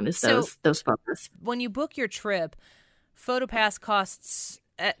back on, is those photos. When you book your trip, PhotoPass costs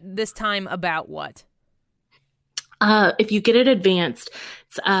at this time about what? If you get it advanced,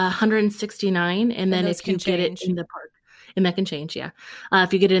 it's $169, and then if you get it in the park, and that can change, yeah.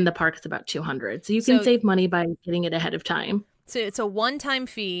 If you get it in the park, it's about $200. So you can save money by getting it ahead of time. So it's a one-time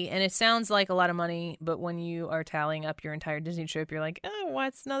fee, and it sounds like a lot of money, but when you are tallying up your entire Disney trip, you're like, oh,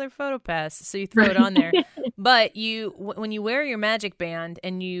 what's another PhotoPass? So you throw it on there. But when you wear your Magic Band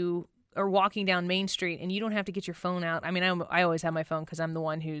and you are walking down Main Street and you don't have to get your phone out. I mean, I always have my phone because I'm the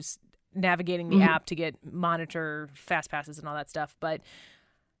one who's navigating the app to monitor fast passes and all that stuff. But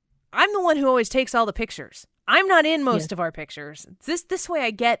I'm the one who always takes all the pictures. I'm not in most of our pictures. This way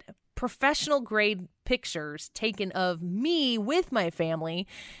I get professional grade pictures taken of me with my family,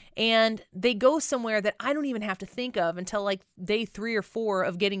 and they go somewhere that I don't even have to think of until like day 3 or 4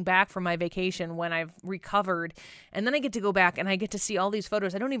 of getting back from my vacation, when I've recovered. And then I get to go back and I get to see all these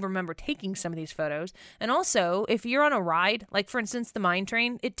photos. I don't even remember taking some of these photos. And also, if you're on a ride, like for instance, the mine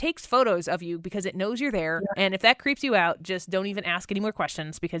train, it takes photos of you because it knows you're there. Yeah. And if that creeps you out, just don't even ask any more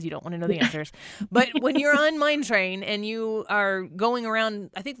questions because you don't want to know the answers. But when you're on mine train and you are going around,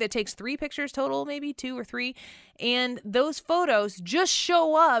 I think that takes 3 pictures total, maybe 2 or 3. And those photos just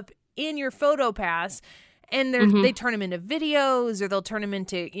show up in your PhotoPass, and they turn them into videos, or they'll turn them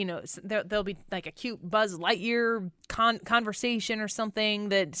into, they'll be like a cute Buzz Lightyear conversation or something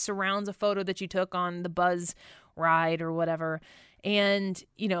that surrounds a photo that you took on the Buzz ride or whatever. And,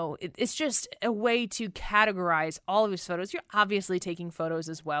 it's just a way to categorize all of his photos. You're obviously taking photos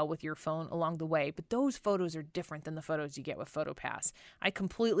as well with your phone along the way, but those photos are different than the photos you get with PhotoPass. I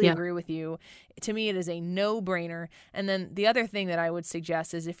completely agree with you. To me, it is a no-brainer. And then the other thing that I would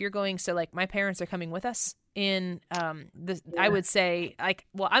suggest is if you're going, so like my parents are coming with us in I would say, like,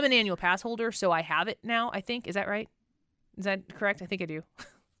 well, I'm an annual pass holder, so I have it now, I think. Is that right? Is that correct? I think I do.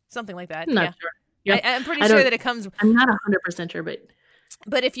 Something like that. I'm not sure. Yep. I'm pretty sure that it comes. I'm not 100% sure,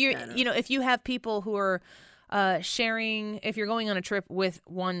 but if you're, if you have people who are sharing, if you're going on a trip with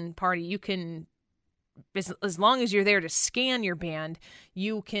one party, you can, as long as you're there to scan your band,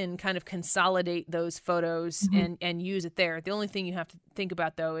 you can kind of consolidate those photos and use it there. The only thing you have to think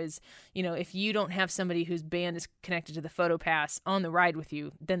about, though, is, if you don't have somebody whose band is connected to the PhotoPass on the ride with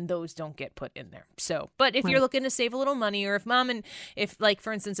you, then those don't get put in there. So, but if you're looking to save a little money, or if like,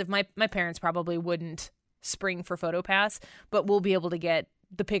 for instance, if my parents probably wouldn't spring for PhotoPass, but we'll be able to get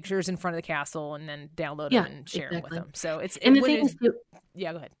the pictures in front of the castle and then download them and share them with them. So the thing is, go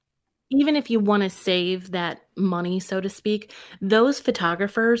ahead. Even if you want to save that money, so to speak, those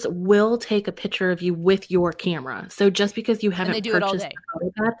photographers will take a picture of you with your camera. So just because you haven't purchased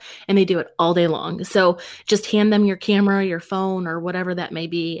the PhotoPass, and they do it all day long. So just hand them your camera, your phone, or whatever that may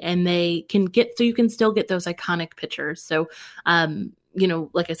be, and they can so you can still get those iconic pictures. So,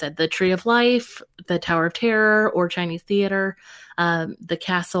 like I said, the Tree of Life, the Tower of Terror, or Chinese Theater, the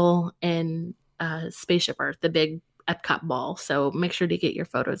castle, and Spaceship Earth, the big Epcot ball. So make sure to get your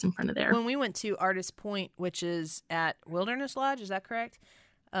photos in front of there. When we went to Artist Point, which is at Wilderness Lodge, is that correct?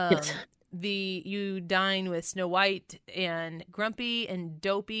 Yes. You dine with Snow White and Grumpy and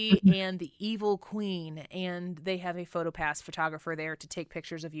Dopey and the Evil Queen, and they have a PhotoPass photographer there to take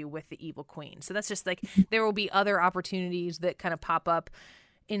pictures of you with the Evil Queen. So that's just like, there will be other opportunities that kind of pop up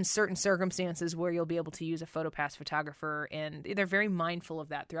in certain circumstances where you'll be able to use a PhotoPass photographer, and they're very mindful of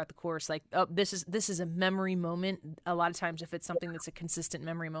that throughout the course. Like, oh, this is a memory moment. A lot of times, if it's something that's a consistent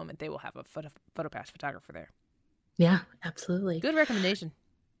memory moment, they will have a PhotoPass photographer there. Yeah, absolutely. Good recommendation.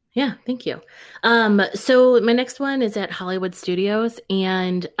 Yeah, thank you. So my next one is at Hollywood Studios,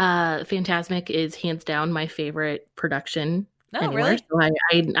 and Fantasmic is hands down my favorite production. Oh, anywhere. really?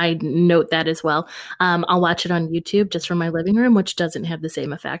 So I note that as well. I'll watch it on YouTube just from my living room, which doesn't have the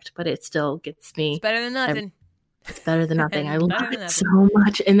same effect, but it still gets me. It's better than nothing. It's better than nothing. I love it so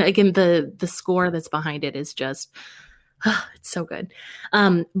much. And again, the score that's behind it is just, it's so good.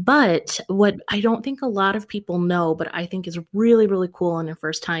 But what I don't think a lot of people know, but I think is really, really cool on their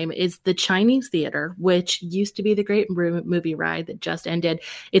first time, is the Chinese Theater, which used to be the Great Movie Ride that just ended.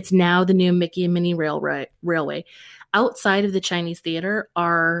 It's now the new Mickey and Minnie Railway. Outside of the Chinese Theater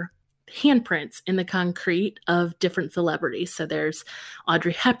are handprints in the concrete of different celebrities. So there's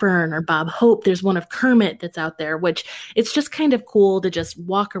Audrey Hepburn or Bob Hope. There's one of Kermit that's out there, which it's just kind of cool to just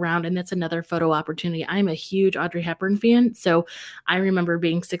walk around. And that's another photo opportunity. I'm a huge Audrey Hepburn fan. So I remember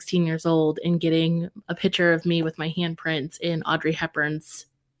being 16 years old and getting a picture of me with my handprints in Audrey Hepburn's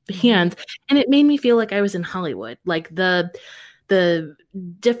hands. And it made me feel like I was in Hollywood. Like the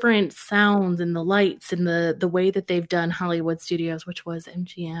different sounds and the lights and the way that they've done Hollywood Studios, which was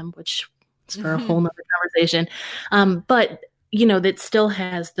MGM, which is for a whole nother conversation. But that still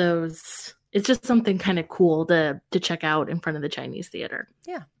has those, it's just something kind of cool to check out in front of the Chinese Theater.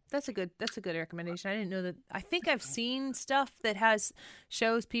 Yeah. That's a good recommendation. I didn't know that. I think I've seen stuff that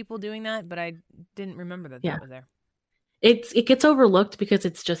shows people doing that, but I didn't remember that was there. It gets overlooked because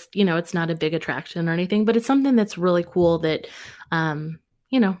it's just, it's not a big attraction or anything, but it's something that's really cool that,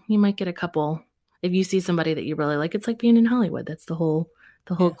 you might get a couple, if you see somebody that you really like. It's like being in Hollywood. That's the whole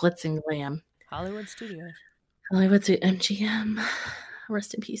glitz and glam. Hollywood Studios. Hollywood MGM.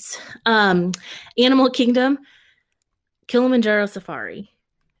 Rest in peace. Animal Kingdom, Kilimanjaro Safari.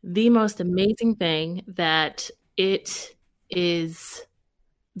 The most amazing thing that it is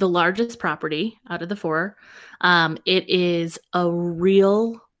the largest property out of the 4. It is a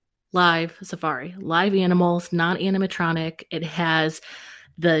real live safari, live animals, non-animatronic. It has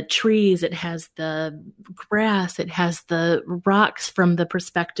the trees, it has the grass, it has the rocks from the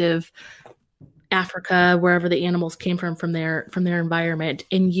perspective Africa, wherever the animals came from their environment.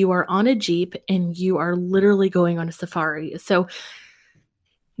 And you are on a Jeep and you are literally going on a safari. So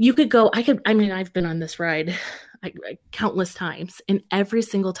you could go, I've been on this ride countless times, and every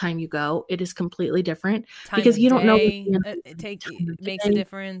single time you go, it is completely different because you don't know. It makes a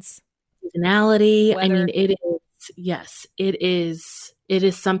difference. Seasonality. Weather. It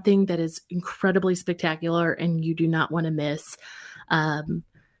is something that is incredibly spectacular, and you do not want to miss.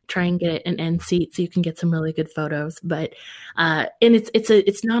 Try and get an end seat so you can get some really good photos. But and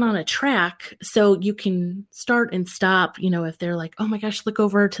it's not on a track, so you can start and stop. If they're like, oh my gosh, look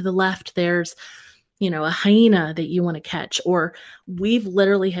over to the left, there's a hyena that you want to catch. Or we've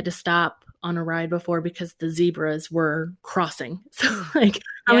literally had to stop on a ride before because the zebras were crossing. So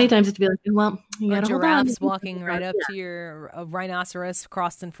how many times did you be like, well, you got to hold on. Giraffes walking right up to your rhinoceros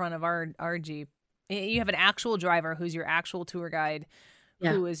crossed in front of our Jeep. You have an actual driver who's your actual tour guide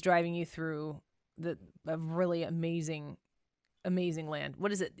who is driving you through a really amazing land.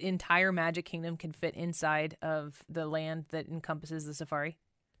 What is it? The entire Magic Kingdom can fit inside of the land that encompasses the safari?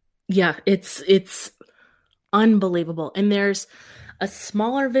 Yeah, it's unbelievable. And there's a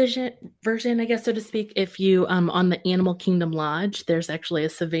smaller version, I guess, so to speak. If you, on the Animal Kingdom Lodge, there's actually a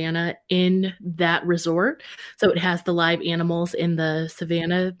savannah in that resort. So it has the live animals in the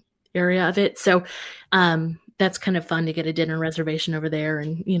savannah area of it. So, that's kind of fun to get a dinner reservation over there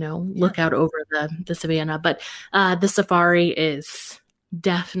and, look out over the savannah. But, the safari is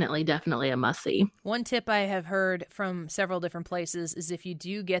definitely a must-see. One tip I have heard from several different places is if you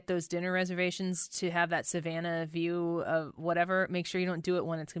do get those dinner reservations to have that savannah view of whatever, make sure you don't do it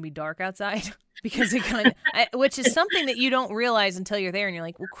when it's going to be dark outside because it which is something that you don't realize until you're there and you're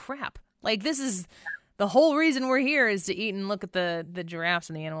like, well, crap. Like, this is the whole reason we're here is to eat and look at the giraffes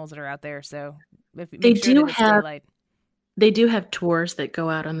and the animals that are out there. So They do have tours that go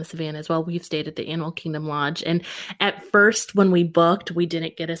out on the savannah as well. We've stayed at the Animal Kingdom Lodge. And at first, when we booked, we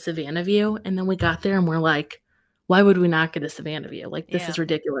didn't get a savannah view. And then we got there and we're like, why would we not get a savannah view? Like, this is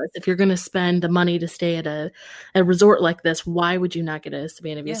ridiculous. If you're going to spend the money to stay at a resort like this, why would you not get a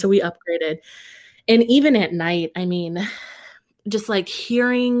savannah view? So we upgraded. And even at night, just like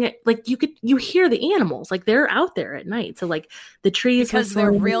hearing, like you hear the animals, like they're out there at night. So like the trees, because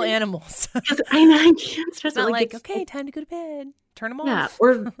they're real animals. I can't stress It's not it. like okay, time to go to bed. Turn them off.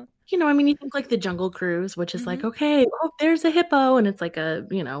 Or, I mean, you think like the Jungle Cruise, which is like, okay, oh, there's a hippo, and it's like a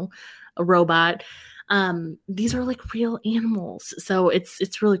robot. These are like real animals. So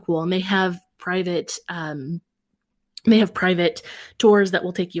it's really cool. And they have private tours that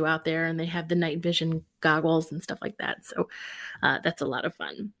will take you out there, and they have the night vision goggles and stuff like that. So that's a lot of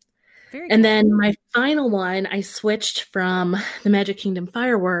fun. Very and cool. Then my final one, I switched from the Magic Kingdom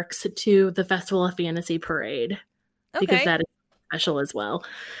fireworks to the Festival of Fantasy parade, because that is special as well.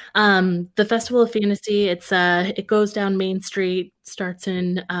 The Festival of Fantasy, it goes down Main Street, starts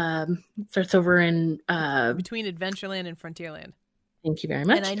over in between Adventureland and Frontierland. Thank you very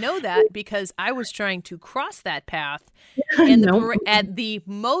much. And I know that because I was trying to cross that path at the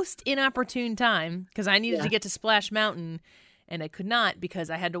most inopportune time, because I needed to get to Splash Mountain, and I could not because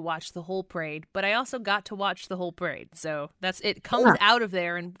I had to watch the whole parade. But I also got to watch the whole parade, so it comes out of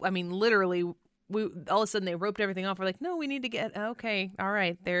there, and I mean literally. All of a sudden they roped everything off. We're like, no, we need to get okay. All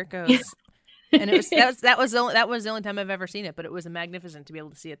right, there it goes. And that was the only time I've ever seen it, but it was magnificent to be able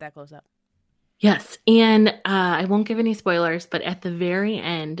to see it that close up. Yes, and I won't give any spoilers, but at the very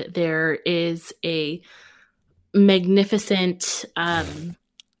end there is a magnificent. I mean,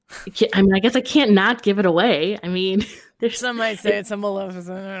 I guess I can't not give it away. I mean, some might say it's a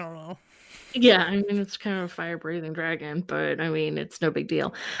Maleficent. I don't know. Yeah, I mean, it's kind of a fire-breathing dragon, but I mean, it's no big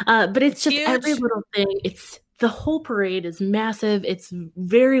deal. But it's just huge. Every little thing. The whole parade is massive. It's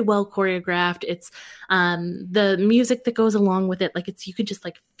very well choreographed. It's the music that goes along with it. Like you could just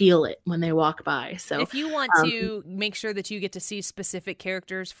like feel it when they walk by. So if you want to make sure that you get to see specific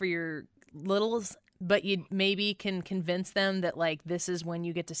characters for your littles, but you maybe can convince them that like this is when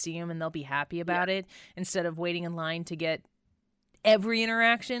you get to see them and they'll be happy about it, instead of waiting in line to get every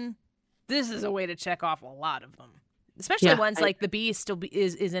interaction. This is a way to check off a lot of them, especially ones like the Beast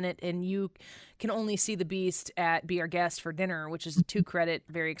is in it, and you can only see the Beast at Be Our Guest for dinner, which is a 2-credit,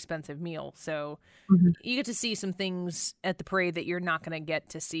 very expensive meal. So you get to see some things at the parade that you're not going to get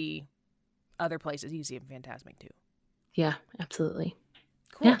to see other places. You see them Fantasmic too. Yeah, absolutely.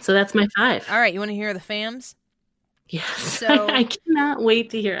 Cool. Yeah, so that's my 5. All right, you want to hear the fams? Yes. So I cannot wait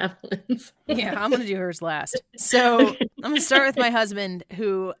to hear Evelyn's. Yeah, I'm going to do hers last. So I'm going to start with my husband,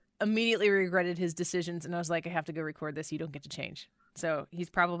 who immediately regretted his decisions, and I was like, I have to go record this. You don't get to change. So he's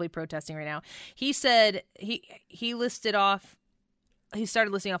probably protesting right now. He said he listed off. He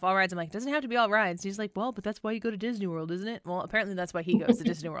started listing off all rides. I'm like, doesn't have to be all rides. He's like, well, but that's why you go to Disney World, isn't it? Well, apparently that's why he goes to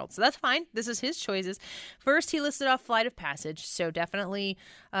Disney World. So that's fine. This is his choices. First, he listed off Flight of Passage. So definitely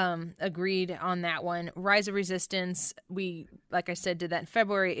agreed on that one. Rise of Resistance. We, like I said, did that in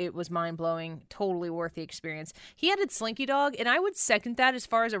February. It was mind-blowing. Totally worth the experience. He added Slinky Dog, and I would second that as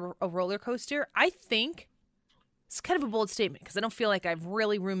far as a roller coaster. I think it's kind of a bold statement because I don't feel like I've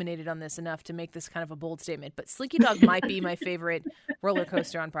really ruminated on this enough to make this kind of a bold statement. But Slinky Dog might be my favorite roller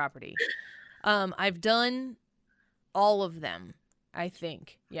coaster on property. I've done all of them, I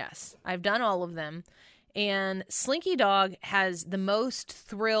think. Yes, I've done all of them. And Slinky Dog has the most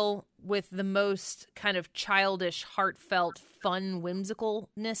thrill with the most kind of childish, heartfelt, fun,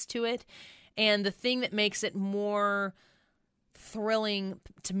 whimsicalness to it. And the thing that makes it more thrilling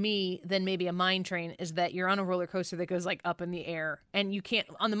to me than maybe a mine train is that you're on a roller coaster that goes like up in the air, and you can't,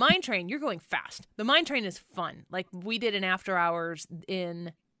 on the mine train you're going fast. The mine train is fun. Like we did an after hours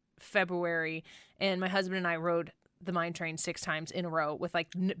in February, and my husband and I rode the mine train 6 times in a row with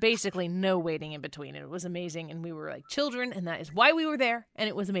like basically no waiting in between. It was amazing, and we were like children, and that is why we were there, and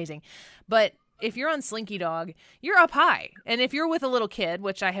it was amazing. But if you're on Slinky Dog, you're up high, and if you're with a little kid,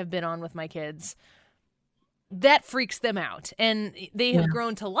 which I have been on with my kids, that freaks them out, and they have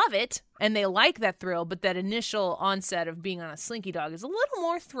grown to love it, and they like that thrill. But that initial onset of being on a Slinky Dog is a little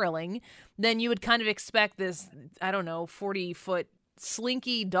more thrilling than you would kind of expect this, 40-foot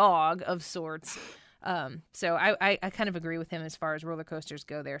slinky dog of sorts. So I kind of agree with him as far as roller coasters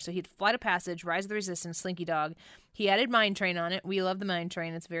go there. So he had Flight of Passage, Rise of the Resistance, Slinky Dog. He added Mine Train on it. We love the Mine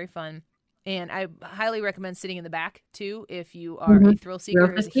Train. It's very fun. And I highly recommend sitting in the back, too, if you are a thrill seeker.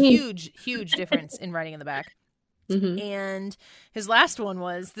 There's a huge, huge difference in riding in the back. And his last one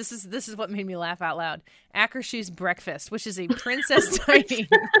was, this is what made me laugh out loud, Akershu's Breakfast, which is a princess dining.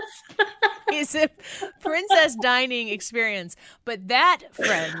 It's a princess dining experience. But that,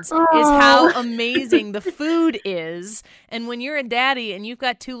 friends, is how amazing the food is. And when you're a daddy and you've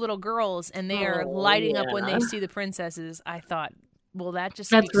got 2 little girls and they are lighting up when they see the princesses, I thought, well,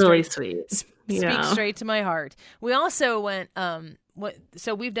 that's really sweet. Speaks straight to my heart. We also went,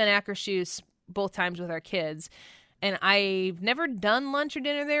 so we've done Akershu's both times with our kids. And I've never done lunch or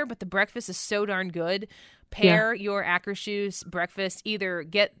dinner there, but the breakfast is so darn good. Pair your Akershus breakfast. Either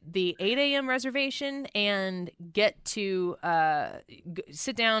get the 8 a.m. reservation and get to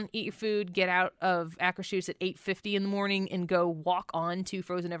sit down, eat your food, get out of Akershus at 8:50 in the morning and go walk on to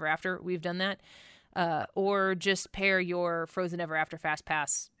Frozen Ever After. We've done that. Or just pair your Frozen Ever After Fast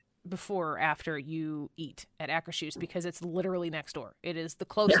Pass before or after you eat at Akershus, because it's literally next door. It is the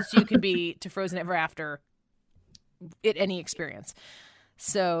closest you can be to Frozen Ever After at any experience.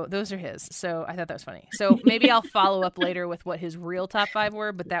 So those are his. So I thought that was funny. So maybe I'll follow up later with what his real top 5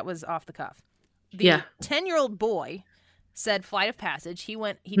 were, but that was off the cuff. The 10-year-old boy said Flight of Passage. He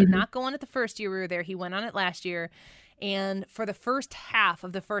did not go on it the first year we were there. He went on it last year. And for the first half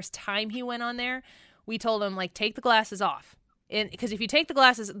of the first time he went on there, we told him, like, take the glasses off. Because if you take the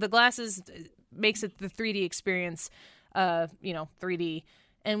glasses makes it the 3D experience, 3D.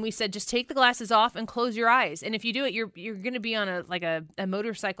 And we said, just take the glasses off and close your eyes. And if you do it, you're going to be on a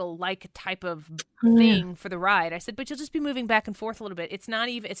motorcycle-like type of thing for the ride. I said, but you'll just be moving back and forth a little bit. It's not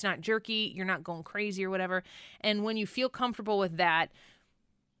jerky. You're not going crazy or whatever. And when you feel comfortable with that,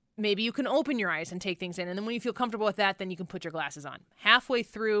 maybe you can open your eyes and take things in. And then when you feel comfortable with that, then you can put your glasses on. Halfway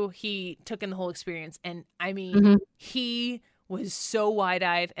through, he took in the whole experience. And I mean, he was so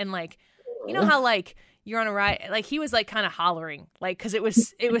wide-eyed. And like, you know how like you're on a ride, like he was like kind of hollering, like, cause it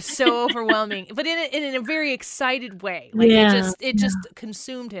was so overwhelming, but in a very excited way. Like it just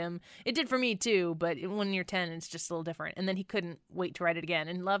consumed him. It did for me too, but when you're 10, it's just a little different. And then he couldn't wait to ride it again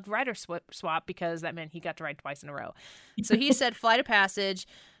and loved Rider Swap because that meant he got to ride twice in a row. So he said Flight of Passage.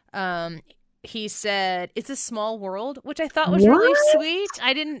 He said It's a Small World, which I thought was really sweet.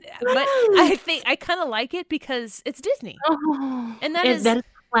 But I think I kind of like it because it's Disney. And that is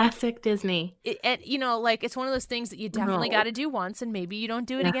classic Disney. It's one of those things that you definitely got to do once, and maybe you don't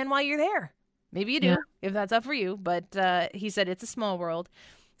do it again while you're there. Maybe you do, if that's up for you. But he said It's a Small World.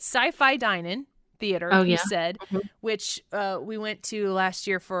 Sci-Fi Dine-In Theater, he said, which we went to last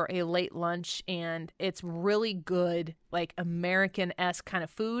year for a late lunch, and it's really good, like American-esque kind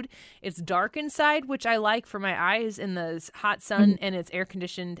of food. It's dark inside, which I like for my eyes in the hot sun, and it's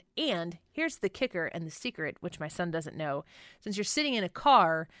air-conditioned. And here's the kicker and the secret, which my son doesn't know. Since you're sitting in a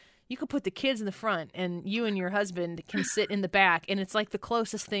car, you could put the kids in the front, and you and your husband can sit in the back, and it's like the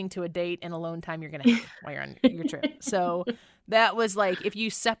closest thing to a date and alone time you're going to have while you're on your trip. So that was like, if you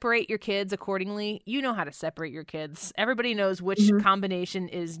separate your kids accordingly, you know how to separate your kids. Everybody knows which combination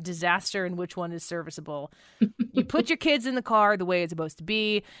is disaster and which one is serviceable. You put your kids in the car the way it's supposed to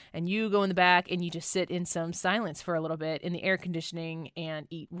be, and you go in the back and you just sit in some silence for a little bit in the air conditioning and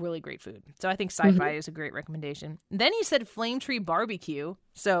eat really great food. So I think Sci-Fi is a great recommendation. Then he said Flame Tree Barbecue.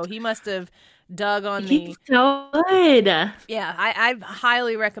 So he must have dug on He's so good. Yeah, I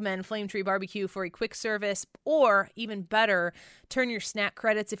highly recommend Flame Tree Barbecue for a quick service, or even better, turn your snack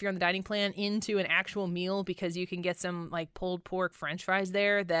credits if you're on the dining plan into an actual meal, because you can get some like pulled pork French fries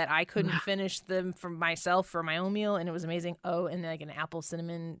there that I couldn't finish them for myself for my own meal, and it was amazing. Oh, and like an apple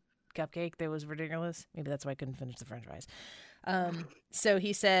cinnamon cupcake that was ridiculous. Maybe that's why I couldn't finish the French fries. So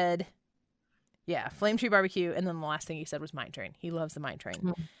he said, yeah, Flame Tree Barbecue, and then the last thing he said was Mine Train. He loves the Mine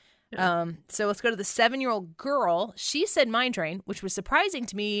Train. So let's go to the 7-year-old girl. She said Mine Train, which was surprising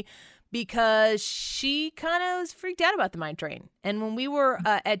to me because she kind of was freaked out about the Mine Train. And when we were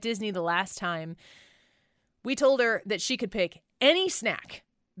at Disney the last time, we told her that she could pick any snack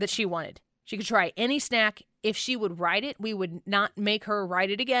that she wanted. She could try any snack. If she would ride it, we would not make her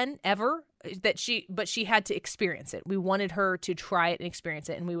ride it again, ever. But she had to experience it. We wanted her to try it and experience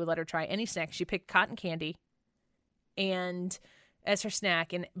it, and we would let her try any snack. She picked cotton candy and as her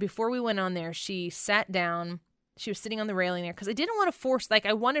snack. And before we went on there, she sat down. She was sitting on the railing there because I didn't want to force, like,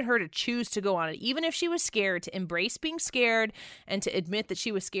 I wanted her to choose to go on it, even if she was scared, to embrace being scared and to admit that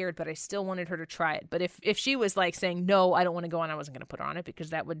she was scared, but I still wanted her to try it. But if she was like saying, no, I don't want to go on, I wasn't going to put her on it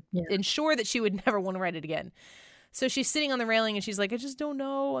because that would ensure that she would never want to ride it again. So she's sitting on the railing and she's like, I just don't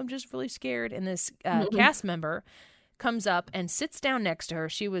know. I'm just really scared. And this cast member comes up and sits down next to her.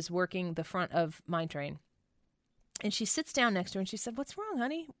 She was working the front of Mine Train. And she sits down next to her and she said, what's wrong,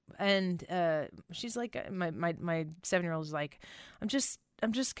 honey? And she's like, my 7-year-old is like, I'm just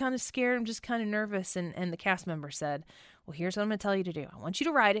kind of scared. I'm just kind of nervous. And the cast member said, well, here's what I'm going to tell you to do. I want you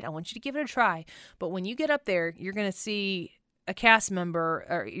to ride it. I want you to give it a try. But when you get up there, you're going to see a cast member,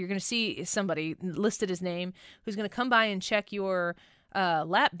 or you're going to see somebody listed his name who's going to come by and check your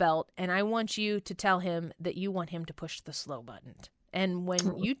lap belt. And I want you to tell him that you want him to push the slow button. And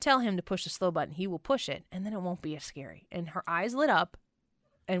when you tell him to push the slow button, he will push it, and then it won't be as scary. And her eyes lit up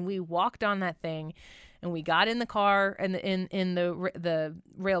And we walked on that thing, and we got in the car and in the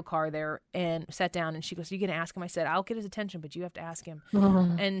rail car there and sat down. And she goes, "You gonna ask him?" I said, "I'll get his attention, but you have to ask him."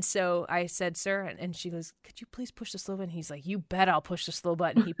 And so I said, "Sir," and she goes, "Could you please push the slow button?" He's like, "You bet I'll push the slow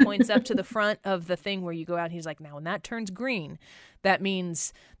button." He points up to the front of the thing where you go out. And he's like, "Now when that turns green, that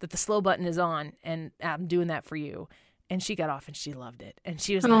means that the slow button is on, and I'm doing that for you." And she got off and she loved it. And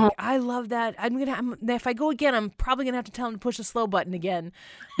she was like, "I love that. If I go again, I'm probably going to have to tell him to push the slow button again."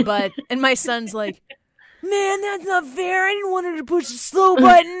 And my son's like, "Man, that's not fair. I didn't want her to push the slow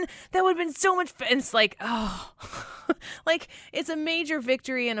button. That would have been so much fun." And it's like, oh, like it's a major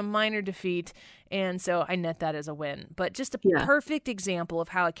victory and a minor defeat. And so I net that as a win. But just a perfect example of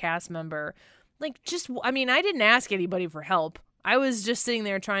how a cast member, I didn't ask anybody for help. I was just sitting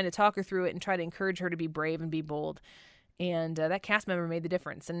there trying to talk her through it and try to encourage her to be brave and be bold. And that cast member made the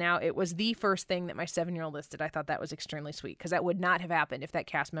difference. And now it was the first thing that my 7-year-old listed. I thought that was extremely sweet because that would not have happened if that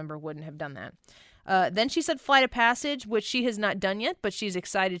cast member wouldn't have done that. Then she said Flight of Passage, which she has not done yet, but she's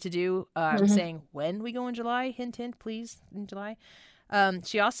excited to do. Saying when we go in July, hint, hint, please, in July.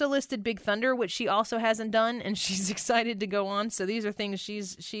 She also listed Big Thunder, which she also hasn't done, and she's excited to go on. So these are things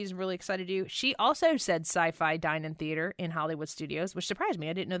she's really excited to do. She also said Sci-Fi Dine-In Theater in Hollywood Studios, which surprised me.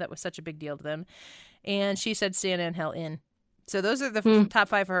 I didn't know that was such a big deal to them. And she said Santa and Hell Inn. So those are the top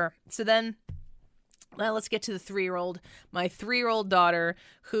 5 for her. So then, well, let's get to the 3-year-old. My 3-year-old daughter,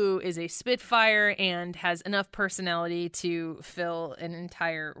 who is a Spitfire and has enough personality to fill an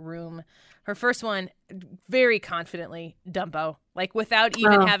entire room. Her first one, very confidently, Dumbo. Like, without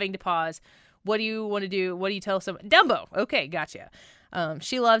even having to pause. What do you want to do? What do you tell someone? Dumbo. Okay, gotcha.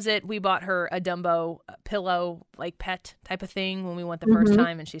 She loves it. We bought her a Dumbo pillow, like pet type of thing when we went the first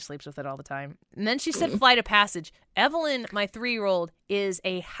time, and she sleeps with it all the time. And then she said Flight of Passage. Evelyn, my 3-year-old, is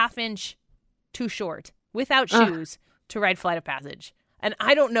a half-inch too short, without shoes, to ride Flight of Passage. And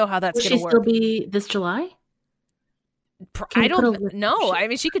I don't know how that's going to work. Will she still be this July? I don't know. I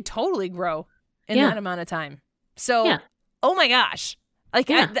mean, she could totally grow in that amount of time. So, oh my gosh. Like,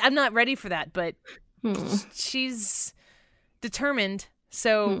 I'm not ready for that, but she's determined.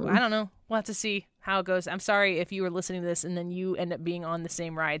 So, I don't know. We'll have to see how it goes. I'm sorry if you were listening to this and then you end up being on the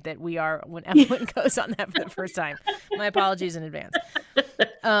same ride that we are when Evelyn goes on that for the first time. My apologies in advance.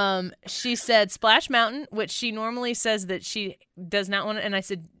 She said Splash Mountain, which she normally says that she does not want to. And I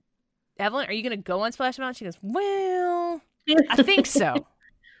said, "Evelyn, are you going to go on Splash Mountain?" She goes, "Well, I think so."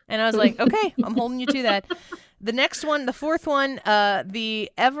 And I was like, "Okay, I'm holding you to that." The next one, the 4th one, the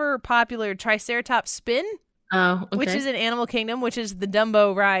ever popular Triceratops Spin. Oh, okay. Which is in Animal Kingdom, which is the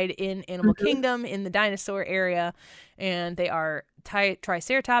Dumbo ride in Animal Kingdom in the dinosaur area. And they are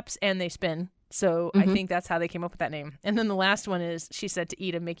Triceratops and they spin. So I think that's how they came up with that name. And then the last one is, she said, to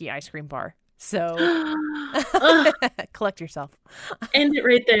eat a Mickey ice cream bar. So collect yourself. End it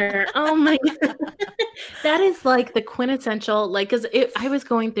right there. Oh my God. That is like the quintessential, like, because I was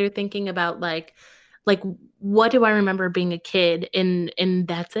going through thinking about like what do I remember being a kid, and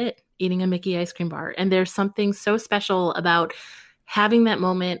that's it. Eating a Mickey ice cream bar. And there's something so special about having that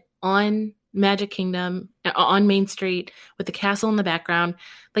moment on Magic Kingdom, on Main Street with the castle in the background.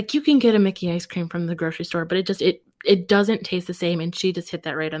 Like, you can get a Mickey ice cream from the grocery store, but it doesn't taste the same. And she just hit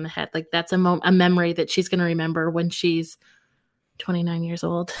that right on the head. Like, that's a memory that she's going to remember when she's 29 years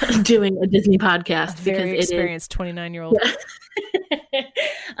old doing a Disney podcast. A very experienced 29-year-old.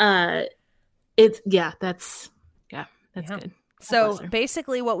 That's good. So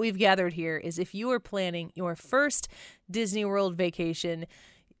basically what we've gathered here is if you are planning your first Disney World vacation,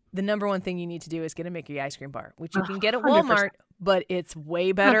 the number one thing you need to do is get a Mickey ice cream bar, which you can get at Walmart, 100%. But it's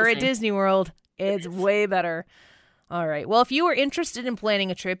way better at Disney World. It's way better. All right. Well, if you are interested in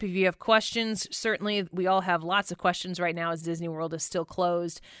planning a trip, if you have questions, certainly we all have lots of questions right now as Disney World is still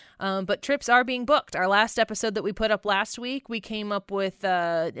closed. But trips are being booked. Our last episode that we put up last week, we came up with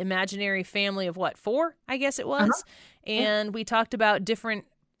an imaginary family of 4, I guess it was. And we talked about different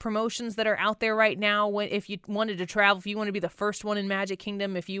promotions that are out there right now. If you wanted to travel, if you want to be the first one in Magic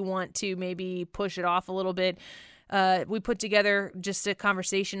Kingdom, if you want to maybe push it off a little bit, we put together just a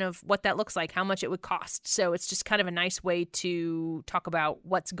conversation of what that looks like, how much it would cost. So it's just kind of a nice way to talk about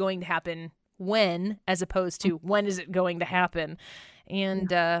what's going to happen when, as opposed to when is it going to happen. And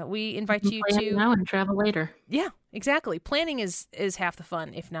we invite you to now and travel later. Yeah, exactly. Planning is half the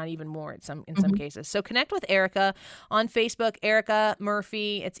fun, if not even more in some cases. So connect with Erika on Facebook, Erika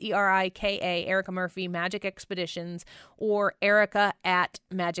Murphy. It's Erika, Erika Murphy, Magic Expeditions, or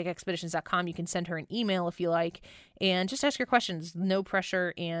Erika@magicexpeditions.com. You can send her an email if you like, and just ask her questions. No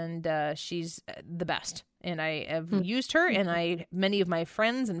pressure, and she's the best. And I have used her, and many of my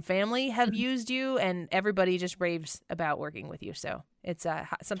friends and family have used you, and everybody just raves about working with you. So it's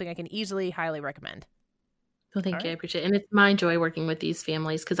something I can easily highly recommend. Well, thank you. I appreciate it. And it's my joy working with these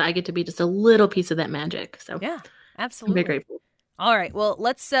families because I get to be just a little piece of that magic. So yeah, absolutely. I'm very grateful. All right. Well,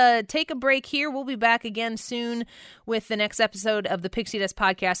 let's take a break here. We'll be back again soon with the next episode of the Pixie Dust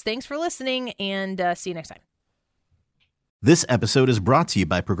Podcast. Thanks for listening, and see you next time. This episode is brought to you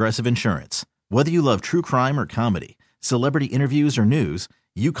by Progressive Insurance. Whether you love true crime or comedy, celebrity interviews or news,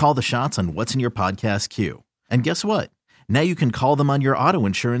 you call the shots on what's in your podcast queue. And guess what? Now you can call them on your auto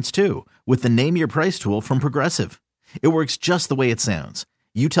insurance too with the Name Your Price tool from Progressive. It works just the way it sounds.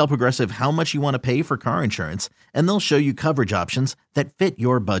 You tell Progressive how much you want to pay for car insurance, and they'll show you coverage options that fit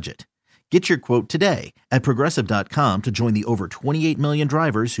your budget. Get your quote today at Progressive.com to join the over 28 million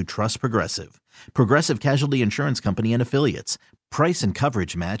drivers who trust Progressive. Progressive Casualty Insurance Company and Affiliates. Price and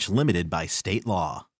coverage match limited by state law.